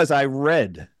because I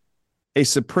read a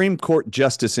Supreme Court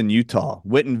justice in Utah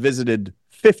went and visited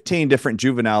 15 different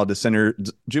juvenile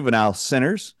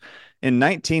centers in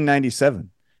 1997.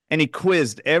 And he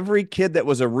quizzed every kid that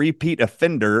was a repeat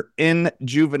offender in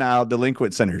juvenile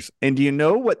delinquent centers. And do you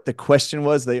know what the question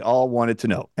was they all wanted to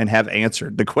know and have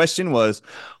answered? The question was,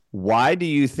 why do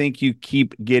you think you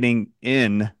keep getting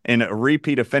in a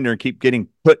repeat offender and keep getting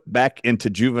put back into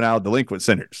juvenile delinquent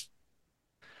centers?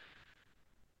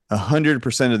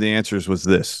 100% of the answers was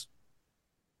this: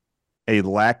 a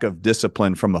lack of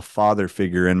discipline from a father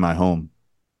figure in my home.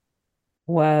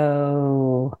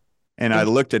 Whoa. And I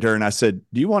looked at her and I said,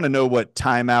 do you want to know what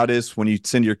timeout is when you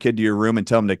send your kid to your room and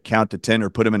tell them to count to 10 or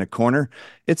put them in a corner?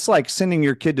 It's like sending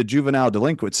your kid to juvenile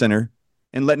delinquent center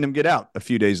and letting them get out a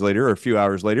few days later or a few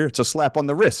hours later. It's a slap on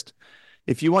the wrist.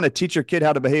 If you want to teach your kid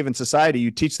how to behave in society, you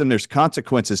teach them there's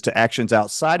consequences to actions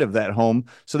outside of that home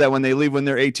so that when they leave when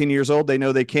they're 18 years old, they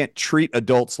know they can't treat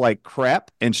adults like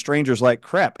crap and strangers like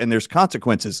crap. And there's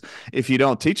consequences. If you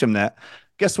don't teach them that,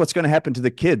 guess what's going to happen to the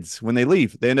kids when they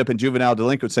leave? They end up in juvenile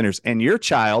delinquent centers. And your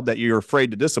child that you're afraid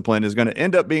to discipline is going to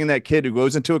end up being that kid who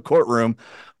goes into a courtroom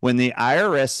when the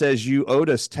IRS says you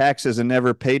owed us taxes and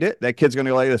never paid it. That kid's going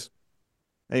to go like this: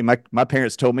 hey, my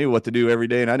parents told me what to do every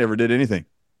day and I never did anything.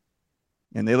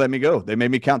 And they let me go. They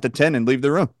made me count to 10 and leave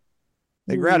the room.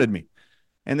 They grounded me.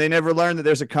 And they never learned that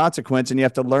there's a consequence and you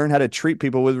have to learn how to treat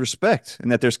people with respect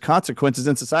and that there's consequences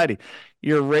in society.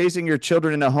 You're raising your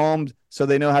children in a home so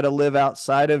they know how to live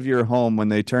outside of your home when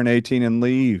they turn 18 and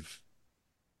leave.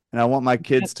 And I want my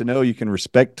kids to know you can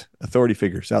respect authority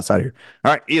figures outside of here.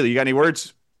 All right, Ealy, you got any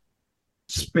words?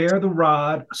 Spare the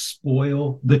rod,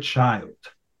 spoil the child.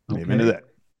 Okay? Amen to that.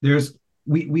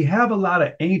 We have a lot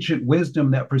of ancient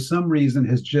wisdom that for some reason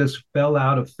has just fell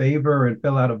out of favor and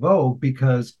fell out of vogue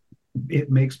because it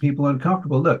makes people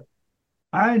uncomfortable. Look,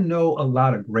 I know a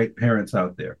lot of great parents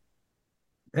out there.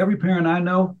 Every parent I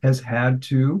know has had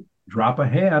to drop a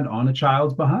hand on a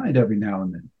child's behind every now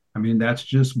and then. I mean, that's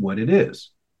just what it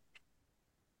is.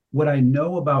 What I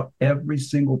know about every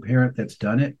single parent that's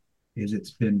done it is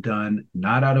it's been done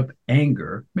not out of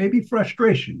anger, maybe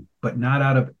frustration, but not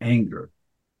out of anger.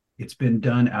 It's been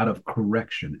done out of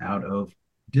correction, out of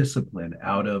discipline,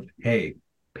 out of, hey,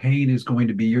 pain is going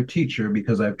to be your teacher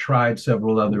because I've tried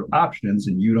several other options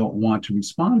and you don't want to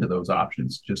respond to those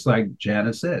options. Just like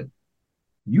Jana said,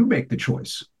 you make the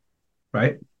choice,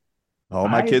 right? All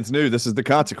my kids knew this is the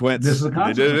consequence. This is the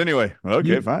consequence. They did it anyway.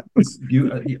 Okay, fine.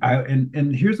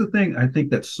 And here's the thing I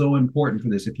think that's so important for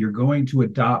this. If you're going to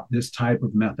adopt this type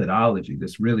of methodology,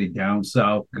 this really down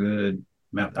south good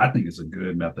method, I think it's a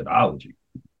good methodology.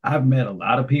 I've met a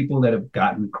lot of people that have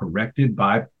gotten corrected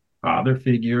by father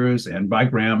figures and by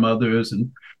grandmothers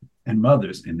and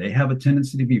mothers, and they have a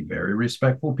tendency to be very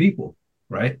respectful people,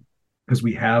 right? Because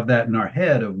we have that in our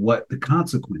head of what the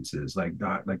consequence is, like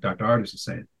Dr. Ardis is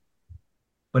saying.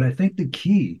 But I think the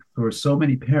key for so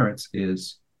many parents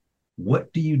is,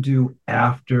 what do you do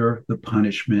after the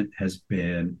punishment has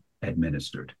been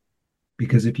administered?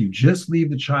 Because if you just leave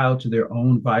the child to their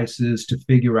own vices to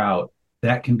figure out,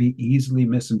 that can be easily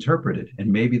misinterpreted.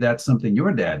 And maybe that's something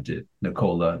your dad did,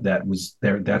 Nichola, that was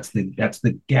there. That's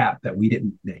the gap that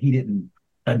he didn't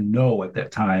know at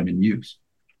that time and use.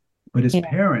 But as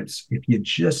parents, if you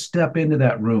just step into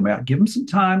that room, give them some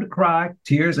time to cry.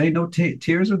 Tears ain't no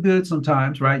tears are good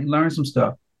sometimes, right? You learn some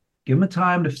stuff. Give them a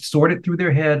time to sort it through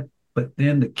their head. But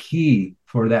then the key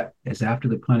for that is after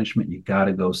the punishment, you got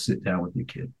to go sit down with your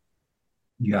kid.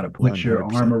 You got to put 100%. Your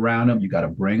arm around them. You got to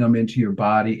bring them into your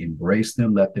body, embrace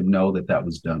them, let them know that that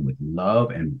was done with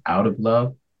love and out of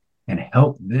love, and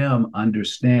help them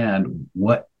understand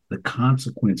what the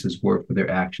consequences were for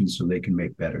their actions so they can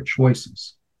make better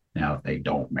choices. Now, if they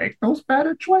don't make those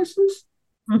better choices,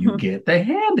 you get the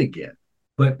hand again.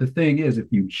 But the thing is, if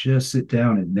you just sit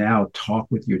down and now talk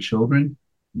with your children,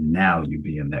 now you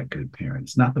being that good parent.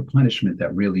 It's not the punishment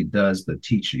that really does the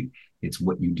teaching. It's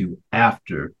what you do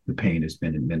after the pain has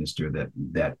been administered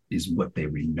that is what they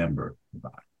remember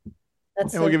about it.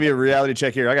 And we'll give you a reality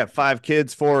check here. I got 5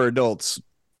 kids, 4 adults.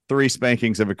 3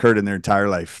 spankings have occurred in their entire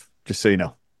life, just so you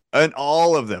know. And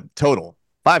all of them, total.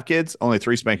 5 kids, only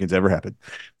 3 spankings ever happened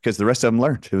because the rest of them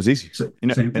learned. It was easy. So, you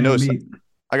know, and notice,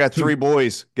 I got 3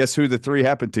 boys. Guess who the 3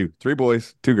 happened to? 3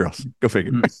 boys, 2 girls. Go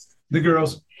figure. The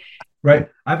girls. right?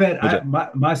 I've had What's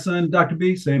that? my son, Dr.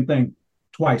 B, same thing,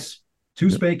 twice, two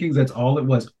spankings. That's all it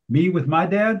was. Me with my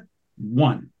dad,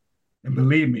 one, and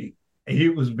believe me, he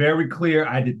was very clear.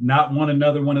 I did not want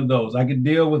another one of those. I could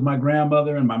deal with my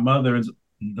grandmother and my mother, and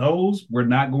those were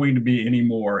not going to be any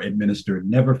more administered.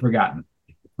 Never forgotten.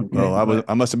 Okay, Well,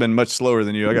 I must have been much slower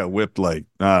than you. I got whipped like,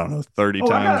 I don't know, 30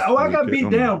 times. I got beat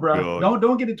down, bro.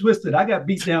 Don't get it twisted. I got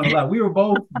beat down a lot. We were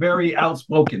both very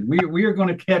outspoken. We are going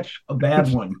to catch a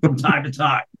bad one from time to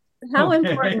time. How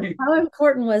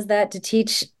important was that to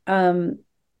teach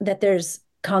that there's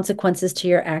consequences to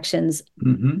your actions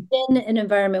in an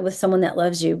environment with someone that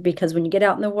loves you? Because when you get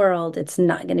out in the world, it's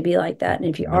not going to be like that. And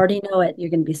if you already know it,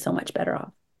 you're going to be so much better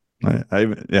off.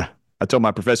 I told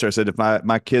my professor, I said, if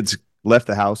my kids left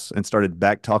the house and started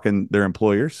back talking their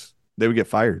employers, they would get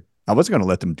fired. I wasn't going to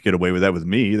let them get away with that with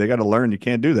me. They got to learn you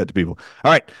can't do that to people.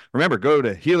 All right. Remember, go to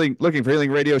Looking for Healing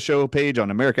Radio Show page on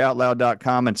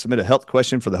AmericaOutloud.com and submit a health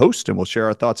question for the host, and we'll share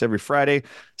our thoughts every Friday.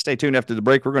 Stay tuned after the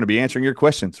break. We're going to be answering your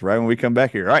questions right when we come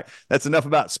back here. All right. That's enough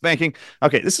about spanking.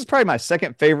 Okay. This is probably my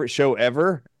second favorite show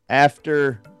ever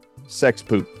after Sex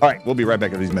Poop. All right. We'll be right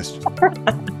back after these messages.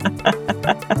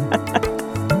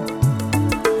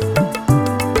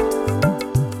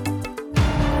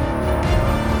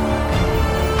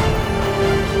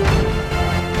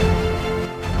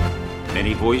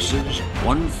 Many voices,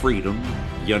 one freedom,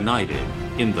 united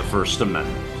in the First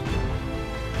Amendment.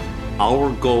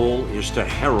 Our goal is to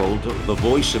herald the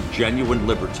voice of genuine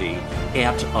liberty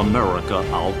at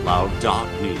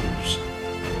AmericaOutloud.news,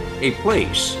 a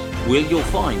place where you'll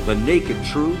find the naked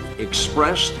truth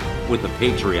expressed with a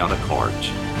patriotic heart.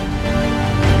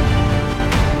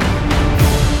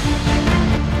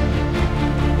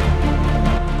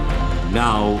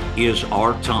 Now is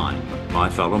our time, my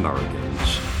fellow Americans.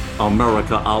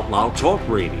 America Out Loud Talk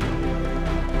Radio.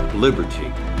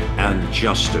 Liberty and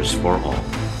justice for all.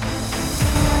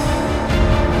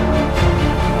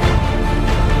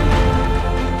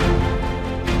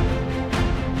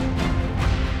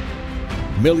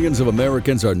 Millions of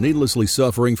Americans are needlessly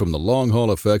suffering from the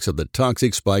long-haul effects of the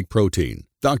toxic spike protein.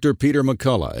 Dr. Peter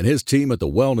McCullough and his team at the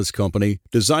Wellness Company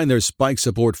designed their spike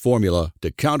support formula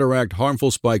to counteract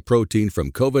harmful spike protein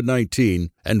from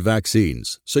COVID-19 and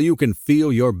vaccines, so you can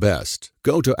feel your best.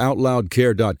 Go to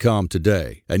OutLoudCare.com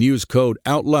today and use code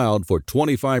OUTLOUD for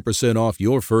 25% off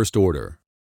your first order.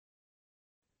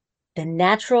 The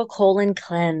Natural Colon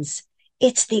Cleanse.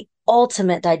 It's the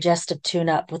ultimate digestive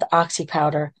tune-up with Oxy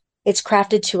Powder. It's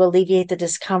crafted to alleviate the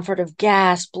discomfort of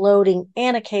gas, bloating,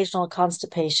 and occasional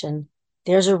constipation.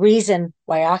 There's a reason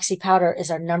why Oxy Powder is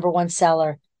our #1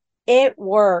 seller. It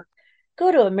worked.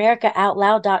 Go to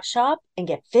AmericaOutloud.shop and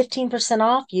get 15%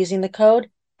 off using the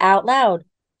code OUTLOUD.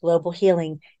 Global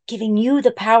Healing, giving you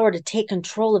the power to take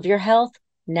control of your health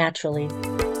naturally.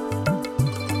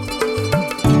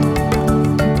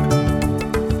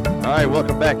 All right,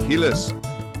 welcome back, Healers.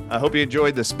 I hope you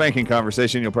enjoyed the spanking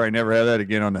conversation. You'll probably never have that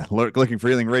again on the Looking for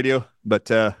Healing Radio, but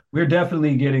we're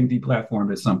definitely getting deplatformed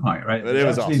at some point, right? But it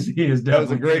was awesome. That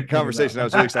was a great conversation. I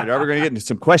was really excited. All right, we're going to get into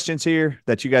some questions here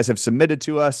that you guys have submitted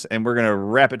to us, and we're going to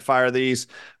rapid fire these.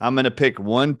 I'm going to pick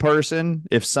one person.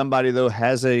 If somebody, though,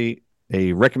 has a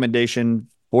recommendation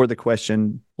for the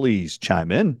question, please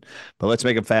chime in. But let's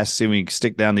make them fast, see if we can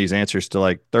stick down these answers to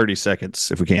like 30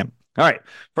 seconds if we can. All right.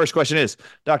 First question is,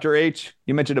 Dr. H,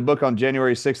 you mentioned a book on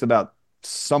January 6th about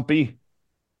sumpy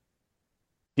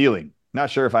healing. Not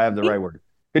sure if I have the right word.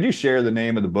 Could you share the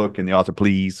name of the book and the author,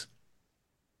 please?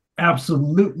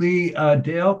 Absolutely,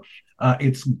 Dale.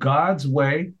 It's God's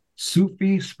Way,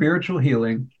 Sufi Spiritual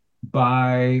Healing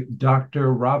by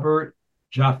Dr. Robert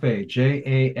Jaffe,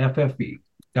 Jaffe,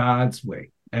 God's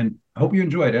Way. And I hope you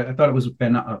enjoyed it. I thought it was a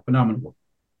phenomenal book.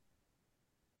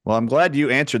 Well, I'm glad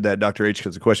you answered that, Dr. H,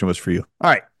 because the question was for you.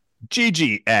 All right.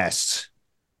 Gigi asks,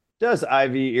 does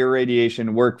IV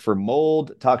irradiation work for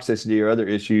mold, toxicity, or other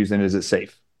issues, and is it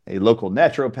safe? A local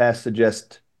naturopath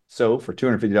suggests so for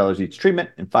 $250 each treatment,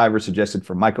 and $5 are suggested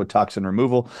for mycotoxin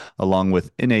removal, along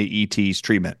with NAET's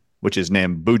treatment, which is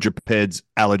Nambujaped's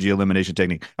allergy elimination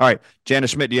technique. All right. Jana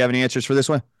Schmidt, do you have any answers for this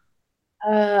one?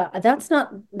 That's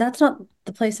not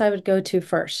the place I would go to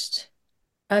first.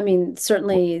 I mean,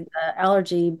 certainly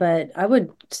allergy, but I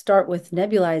would start with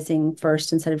nebulizing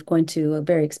first instead of going to a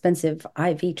very expensive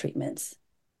IV treatments.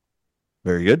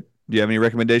 Very good. Do you have any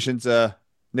recommendations,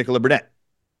 Nichola Burnett?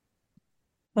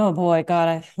 Oh boy, God,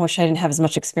 I wish I didn't have as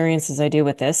much experience as I do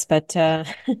with this, but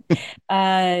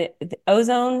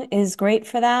ozone is great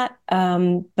for that.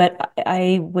 But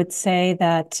I would say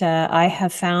that I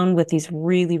have found with these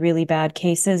really, really bad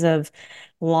cases of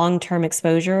long-term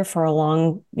exposure for a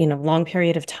long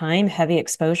period of time, heavy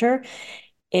exposure,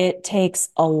 It takes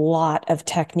a lot of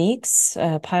techniques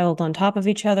piled on top of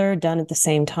each other, done at the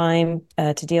same time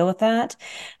to deal with that.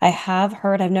 I have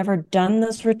heard, I've never done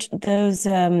those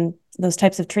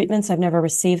types of treatments. I've never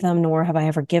received them, nor have I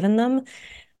ever given them.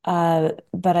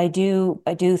 But I do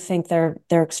think they're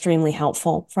extremely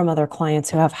helpful from other clients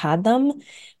who have had them.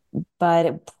 But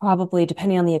it probably,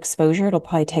 depending on the exposure, it'll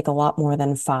probably take a lot more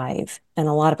than 5 and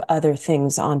a lot of other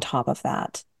things on top of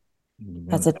that.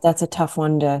 That's a tough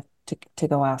one to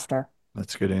go after.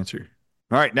 That's a good answer.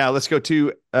 All right, now let's go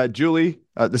to Julie.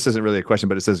 This isn't really a question,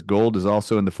 but it says gold is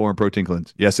also in the foreign protein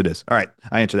cleanse. Yes, it is. All right,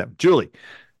 I answer that. Julie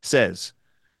says,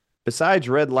 besides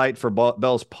red light for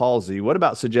Bell's palsy, what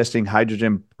about suggesting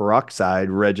hydrogen peroxide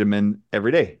regimen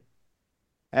every day?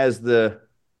 As the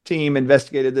team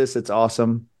investigated this, it's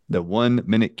awesome. The 1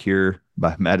 Minute Cure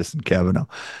by Madison Cavanaugh.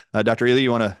 Dr. Ealy,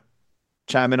 you want to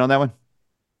chime in on that one?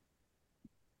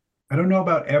 I don't know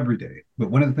about every day, but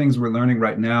one of the things we're learning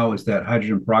right now is that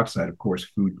hydrogen peroxide, of course,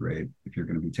 food grade, if you're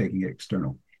going to be taking it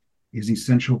external, is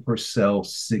essential for cell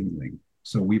signaling.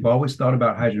 So we've always thought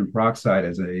about hydrogen peroxide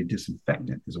as a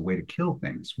disinfectant, as a way to kill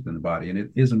things within the body. And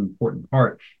it is an important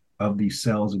part of the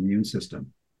cell's immune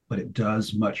system, but it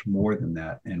does much more than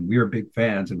that. And we're big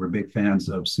fans, and we're big fans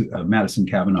of Madison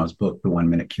Cavanaugh's book, The 1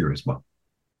 Minute Cure, as well.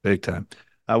 Big time.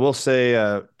 I will say,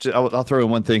 I'll throw in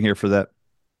one thing here for that.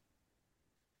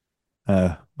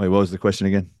 Wait, what was the question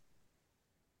again?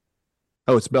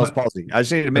 Oh, it's Bell's palsy. I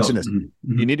just need to mention this.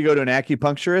 Mm-hmm. You need to go to an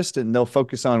acupuncturist, and they'll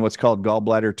focus on what's called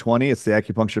gallbladder 20. It's the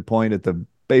acupuncture point at the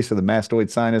base of the mastoid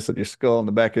sinus of your skull in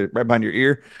the back of right behind your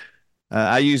ear.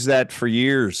 I used that for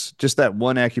years. Just that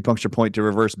one acupuncture point to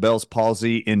reverse Bell's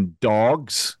palsy in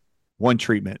dogs. 1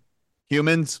 treatment.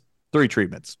 Humans, 3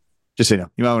 treatments. Just so you know,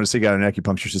 you might want to seek out an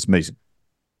acupuncturist. It's amazing.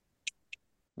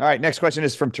 All right, next question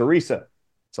is from Teresa.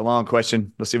 It's a long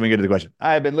question. Let's see if we can get to the question.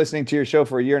 I have been listening to your show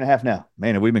for 1.5 years now.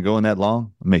 Man, have we been going that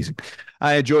long? Amazing.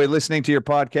 I enjoy listening to your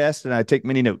podcast, and I take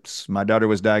many notes. My daughter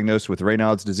was diagnosed with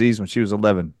Raynaud's disease when she was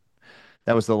 11.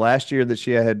 That was the last year that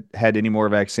she had any more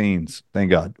vaccines.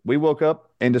 Thank God. We woke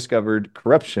up and discovered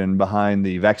corruption behind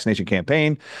the vaccination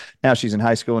campaign. Now she's in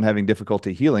high school and having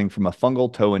difficulty healing from a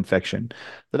fungal toe infection.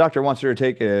 The doctor wants her to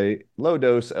take a low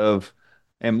dose of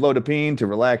amlodipine to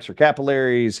relax her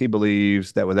capillaries. He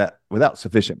believes that without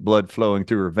sufficient blood flowing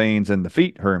through her veins and the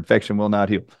feet, her infection will not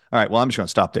heal. All right, well, I'm just going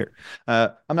to stop there.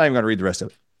 I'm not even going to read the rest of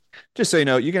it. Just so you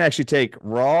know, you can actually take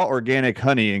raw organic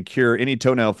honey and cure any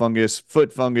toenail fungus,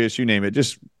 foot fungus, you name it.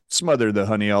 Just smother the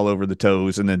honey all over the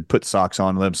toes and then put socks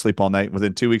on and let them sleep all night.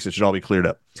 Within 2 weeks, it should all be cleared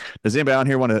up. Does anybody on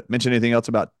here want to mention anything else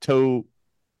about toe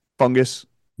fungus?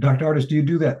 Dr. Ardis, do you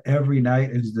do that every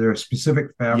night? Is there a specific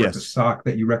fabric Yes. or sock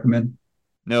that you recommend?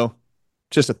 No,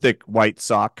 just a thick white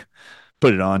sock.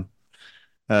 Put it on.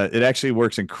 It actually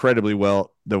works incredibly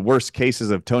well. The worst cases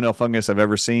of toenail fungus I've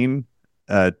ever seen,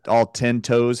 all 10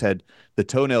 toes had the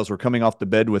toenails were coming off the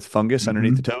bed with fungus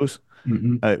underneath the toes.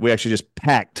 We actually just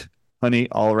packed honey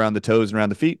all around the toes and around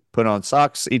the feet, put on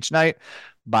socks each night.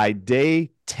 By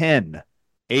day 10,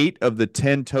 8 of the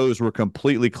 10 toes were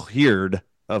completely cleared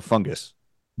of fungus.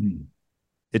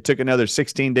 It took another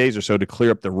 16 days or so to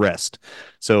clear up the rest,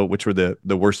 so which were the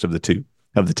worst of the 2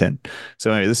 of the 10. So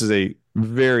anyway, this is a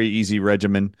very easy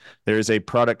regimen. There is a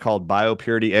product called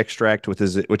Biopurity Extract, which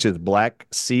is black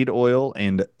seed oil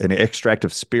and an extract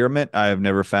of spearmint. I have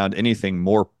never found anything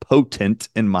more potent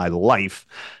in my life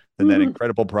than that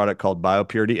incredible product called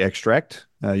Biopurity Extract.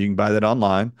 You can buy that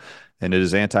online, and it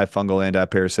is antifungal,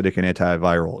 antiparasitic, and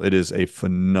antiviral. It is a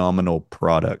phenomenal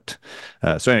product.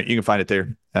 So anyway, you can find it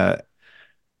there.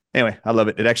 Anyway, I love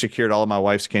it. It actually cured all of my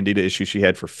wife's candida issues she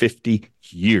had for 50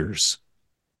 years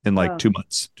in like 2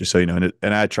 months, just so you know.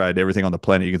 And I tried everything on the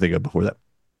planet you can think of before that.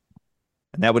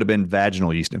 And that would have been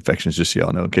vaginal yeast infections, just so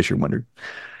y'all know, in case you're wondering.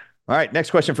 All right,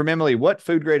 next question from Emily. What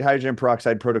food-grade hydrogen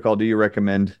peroxide protocol do you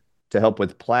recommend to help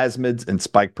with plasmids and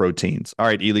spike proteins? All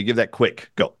right, Ealy, give that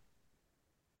quick. Go.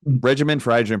 Regimen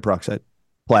for hydrogen peroxide.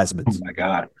 Plasmids. Oh, my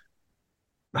God.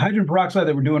 The hydrogen peroxide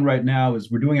that we're doing right now is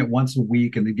we're doing it once a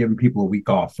week and then giving people a week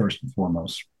off, first and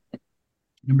foremost.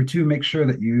 Number 2, make sure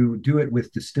that you do it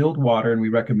with distilled water, and we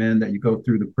recommend that you go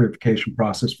through the purification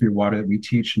process for your water that we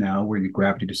teach now, where you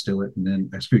gravity distill it and then,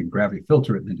 gravity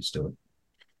filter it and then distill it.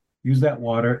 Use that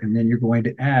water, and then you're going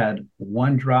to add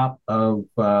 1 drop of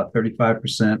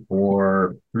 35%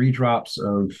 or 3 drops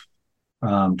of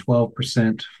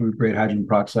 12% food-grade hydrogen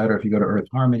peroxide, or if you go to Earth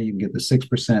Harmony, you can get the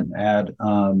 6% and add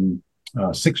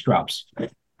 6 drops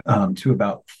to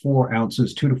about 4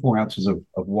 ounces, 2 to 4 ounces of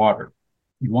water.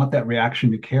 You want that reaction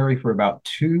to carry for about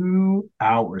 2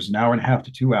 hours, an hour and a half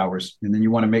to 2 hours. And then you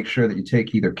want to make sure that you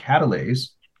take either catalase,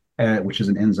 which is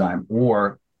an enzyme,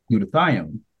 or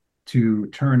glutathione, to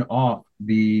turn off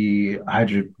the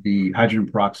hydrogen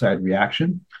peroxide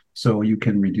reaction, so you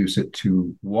can reduce it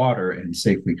to water and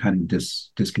safely kind of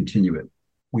discontinue it.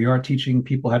 We are teaching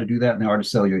people how to do that in the art of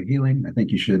cellular healing. I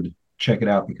think you should check it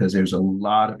out because there's a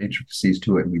lot of intricacies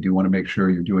to it, and we do want to make sure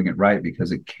you're doing it right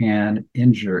because it can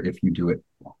injure if you do it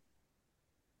wrong.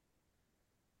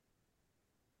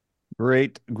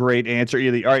 Great answer,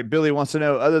 Ealy. All right, Billy wants to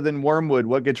know, other than wormwood,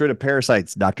 what gets rid of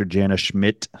parasites? Dr. Jana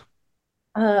Schmidt.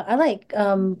 I like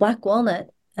black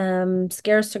walnut,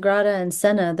 Scara sagrada, and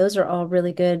senna. Those are all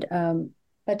really good.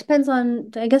 But depends on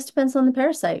the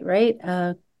parasite, right?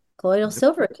 Colloidal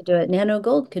silver could do it. Nano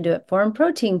gold could do it. Foreign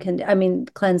protein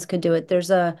cleanse could do it.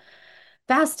 There's a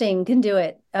fasting can do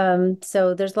it.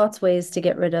 So there's lots of ways to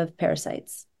get rid of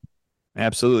parasites.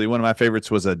 Absolutely. One of my favorites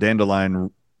was a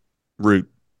dandelion root.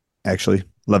 Actually,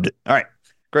 loved it. All right,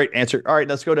 great answer. All right,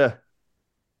 let's go to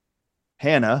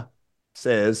Hannah.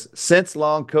 Says, since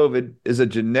long COVID is a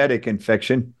genetic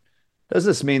infection, does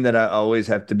this mean that I always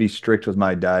have to be strict with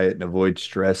my diet and avoid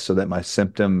stress so that my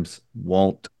symptoms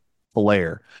won't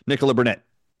flare? Nichola Burnett,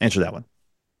 answer that one.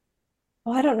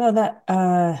 Well, I don't know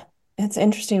that it's an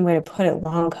interesting way to put it.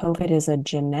 Long COVID is a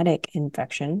genetic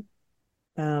infection.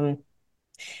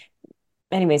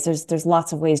 Anyways, there's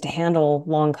lots of ways to handle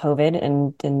long COVID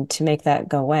and to make that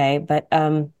go away. But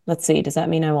let's see, does that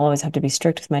mean I will always have to be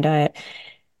strict with my diet?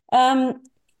 Gosh,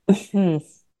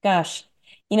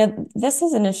 this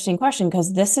is an interesting question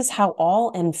because this is how all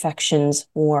infections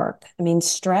work. I mean,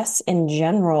 stress in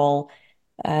general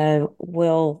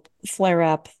will flare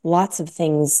up lots of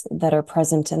things that are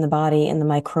present in the body in the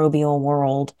microbial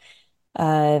world.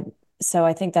 So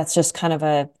I think that's just kind of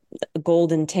a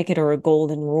golden ticket or a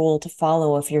golden rule to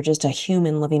follow if you're just a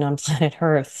human living on planet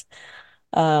Earth.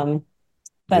 But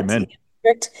Amen.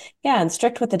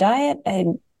 strict with the diet.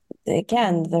 And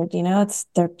again,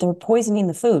 they're poisoning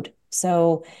the food.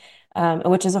 So,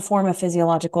 which is a form of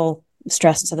physiological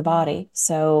stress to the body.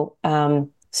 So,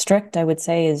 strict, I would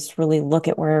say, is really look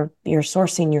at where you're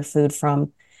sourcing your food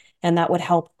from, and that would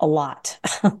help a lot.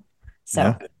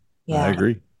 So, I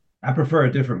agree. I prefer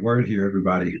a different word here,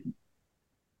 everybody.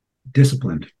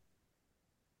 Disciplined.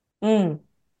 That's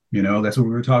what we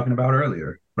were talking about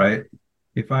earlier, right?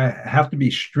 If I have to be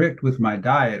strict with my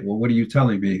diet, well, what are you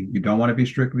telling me? You don't want to be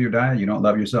strict with your diet? You don't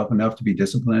love yourself enough to be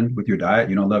disciplined with your diet?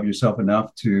 You don't love yourself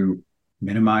enough to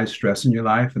minimize stress in your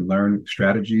life and learn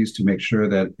strategies to make sure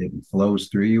that it flows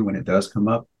through you when it does come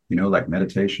up, like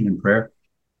meditation and prayer?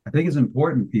 I think it's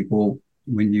important, people,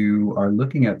 when you are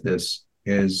looking at this,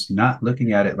 is not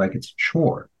looking at it like it's a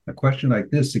chore. A question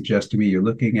like this suggests to me you're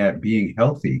looking at being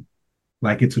healthy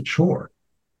like it's a chore.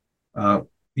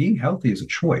 Being healthy is a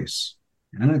choice.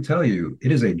 And I'm going to tell you,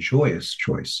 it is a joyous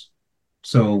choice.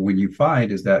 So when you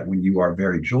find is that when you are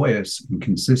very joyous and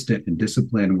consistent and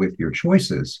disciplined with your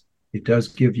choices, it does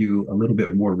give you a little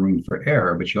bit more room for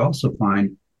error, but you also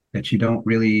find that you don't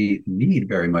really need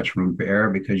very much room for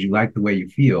error because you like the way you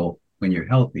feel when you're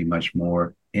healthy much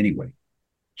more anyway.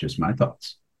 Just my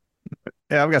thoughts.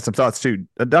 Yeah, I've got some thoughts too.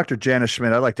 Dr. Jana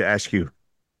Schmidt, I'd like to ask you,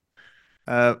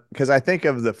 because I think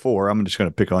of the four, I'm just going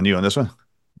to pick on you on this one.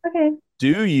 Okay.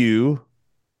 Do you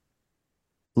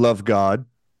love God?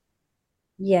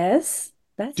 Yes.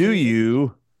 Do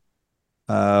you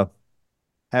have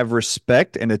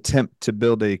respect and attempt to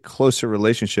build a closer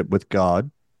relationship with God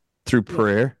through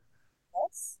prayer?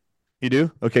 Yes. You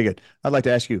do? Okay, good. I'd like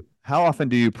to ask you, how often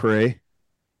do you pray?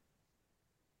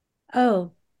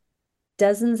 Oh,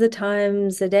 dozens of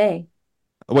times a day.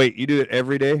 Wait, you do it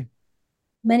every day?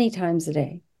 Many times a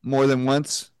day. More than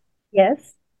once?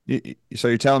 Yes. So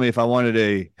you're telling me if I wanted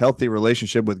a healthy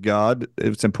relationship with God,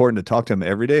 it's important to talk to him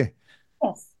every day?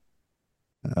 Yes.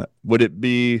 Would it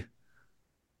be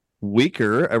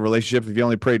weaker, a relationship, if you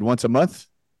only prayed once a month?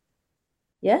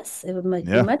 Yes, it would be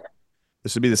much.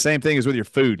 This would be the same thing as with your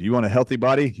food. You want a healthy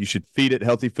body, you should feed it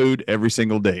healthy food every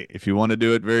single day. If you want to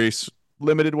do it very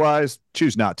limited wise,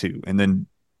 choose not to. And then,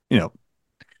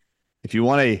 if you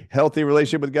want a healthy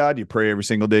relationship with God, you pray every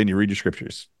single day and you read your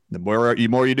scriptures. The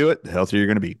more you do it, the healthier you're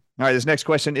going to be. All right, this next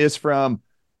question is from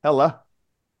Hella.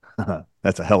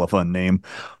 That's a hella fun name.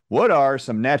 What are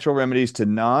some natural remedies to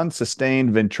non-sustained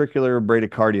ventricular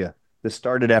bradycardia? This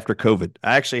started after COVID.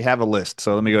 I actually have a list,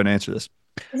 so let me go and answer this.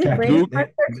 Is it bradycardia or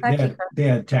tachycardia? They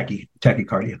had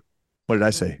tachycardia. What did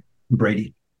I say?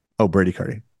 Brady. Oh,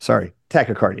 bradycardia. Sorry,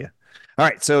 tachycardia. All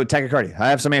right, so tachycardia. I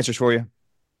have some answers for you.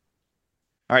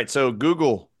 All right, so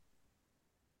Google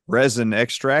resin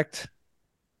extract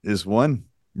is one.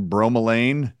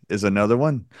 Bromelain is another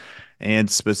one. And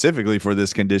specifically for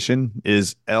this condition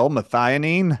is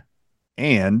L-methionine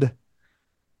and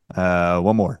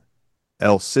one more,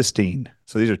 L-cysteine.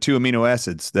 So these are 2 amino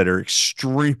acids that are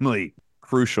extremely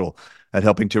crucial at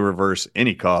helping to reverse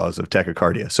any cause of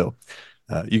tachycardia. So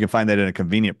you can find that in a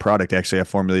convenient product, actually, I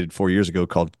formulated 4 years ago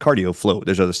called Cardio Float.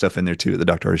 There's other stuff in there, too, at the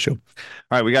Dr. Ardis Show. All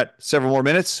right, we got several more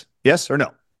minutes. Yes or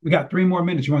no? We got 3 more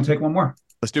minutes. You want to take one more?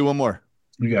 Let's do one more.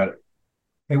 You got it.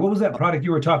 Hey, what was that product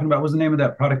you were talking about? What was the name of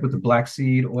that product with the black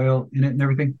seed oil in it and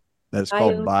everything? That's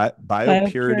called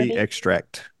Biopurity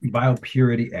Extract.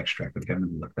 Biopurity Extract. Okay, I'm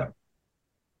going to look that up.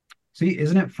 See,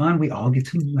 isn't it fun? We all get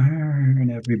to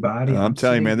learn, everybody. I'm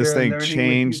telling you, man, this thing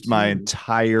changed my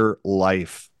entire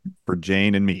life for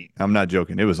Jane and me. I'm not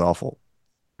joking. It was awful.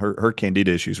 Her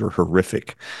candida issues were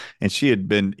horrific. And she had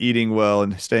been eating well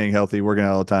and staying healthy, working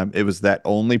out all the time. It was that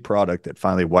only product that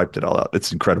finally wiped it all out.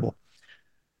 It's incredible.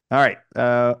 All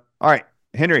right.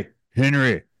 Henry.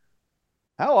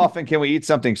 How often can we eat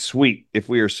something sweet if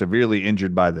we are severely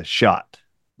injured by the shot?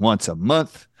 Once a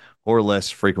month or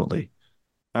less frequently?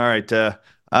 All right. I'm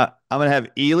going to have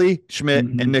Ealy, Schmidt,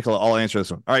 and Nichola all answer this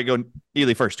one. All right, go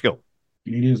Ealy first. Go.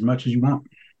 You eat as much as you want.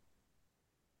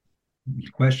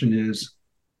 The question is,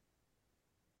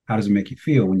 how does it make you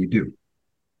feel when you do?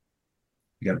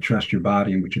 You got to trust your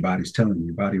body and what your body's telling you.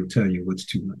 Your body will tell you what's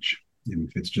too much. And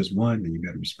if it's just one, then you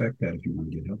got to respect that if you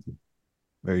want to get healthy.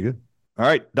 Very good. All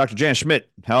right, Dr. Jana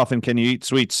Schmidt, how often can you eat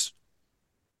sweets?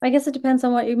 I guess it depends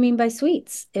on what you mean by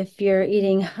sweets. If you're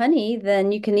eating honey,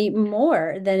 then you can eat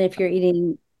more than if you're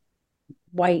eating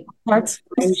white parts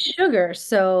and sugar.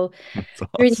 So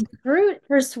you're eating fruit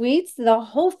for sweets, the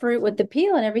whole fruit with the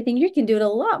peel and everything, you can do it a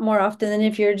lot more often than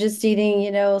if you're just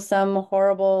eating, some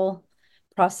horrible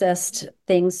processed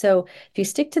things. So if you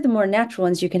stick to the more natural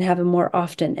ones, you can have them more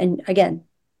often. And again,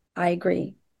 I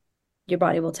agree. Your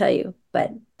body will tell you,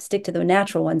 but stick to the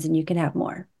natural ones and you can have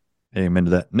more. Amen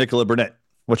to that. Nichola Burnett,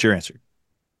 what's your answer?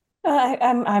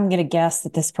 I'm going to guess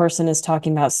that this person is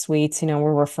talking about sweets.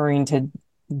 We're referring to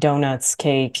donuts,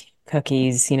 cake,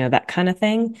 cookies, that kind of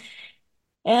thing.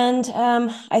 And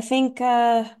I think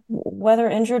whether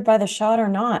injured by the shot or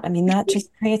not, that just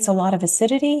creates a lot of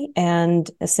acidity, and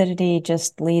acidity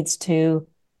just leads to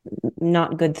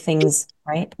not good things,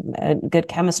 right? Good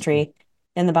chemistry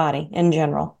in the body in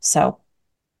general. So,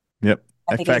 yep.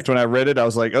 In fact, when I read it, I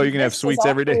was like, "Oh, you can have sweets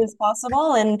every day as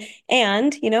possible, and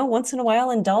once in a while,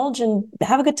 indulge and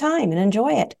have a good time and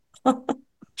enjoy it."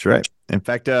 That's right. In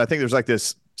fact, I think there's like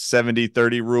this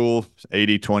 70-30 rule,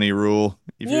 80-20 rule.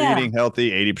 If you're eating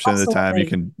healthy, 80% of the time, you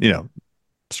can,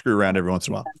 screw around every once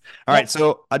in a while. All right.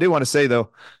 So I do want to say,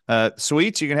 though,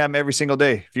 sweets, you can have them every single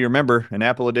day. If you remember, an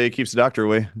apple a day keeps the doctor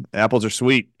away. Apples are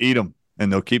sweet. Eat them,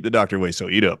 and they'll keep the doctor away. So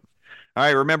eat up. All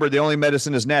right. Remember, the only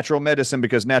medicine is natural medicine,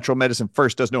 because natural medicine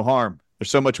first does no harm.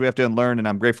 There's so much we have to unlearn, and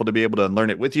I'm grateful to be able to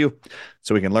unlearn it with you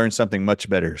so we can learn something much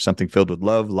better, something filled with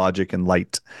love, logic, and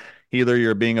light. Healer,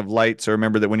 you're a being of light, so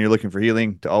remember that when you're looking for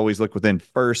healing, to always look within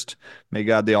first. May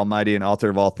God, the Almighty and author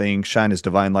of all things, shine his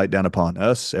divine light down upon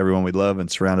us, everyone we love,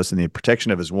 and surround us in the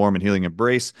protection of his warm and healing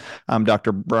embrace. I'm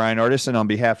Dr. Bryan Ardis, and on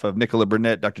behalf of Nichola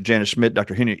Burnett, Dr. Jana Schmidt,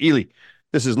 Dr. Henry Ealy,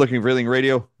 this is Looking for Healing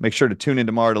Radio. Make sure to tune in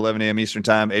tomorrow at 11 a.m. Eastern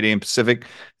Time, 8 a.m. Pacific.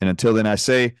 And until then, I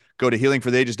say, go to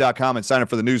healingfortheages.com and sign up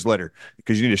for the newsletter,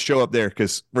 because you need to show up there,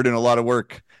 because we're doing a lot of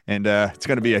work. And it's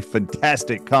going to be a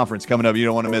fantastic conference coming up. You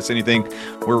don't want to miss anything.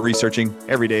 We're researching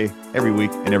every day, every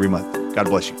week, and every month. God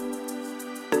bless you.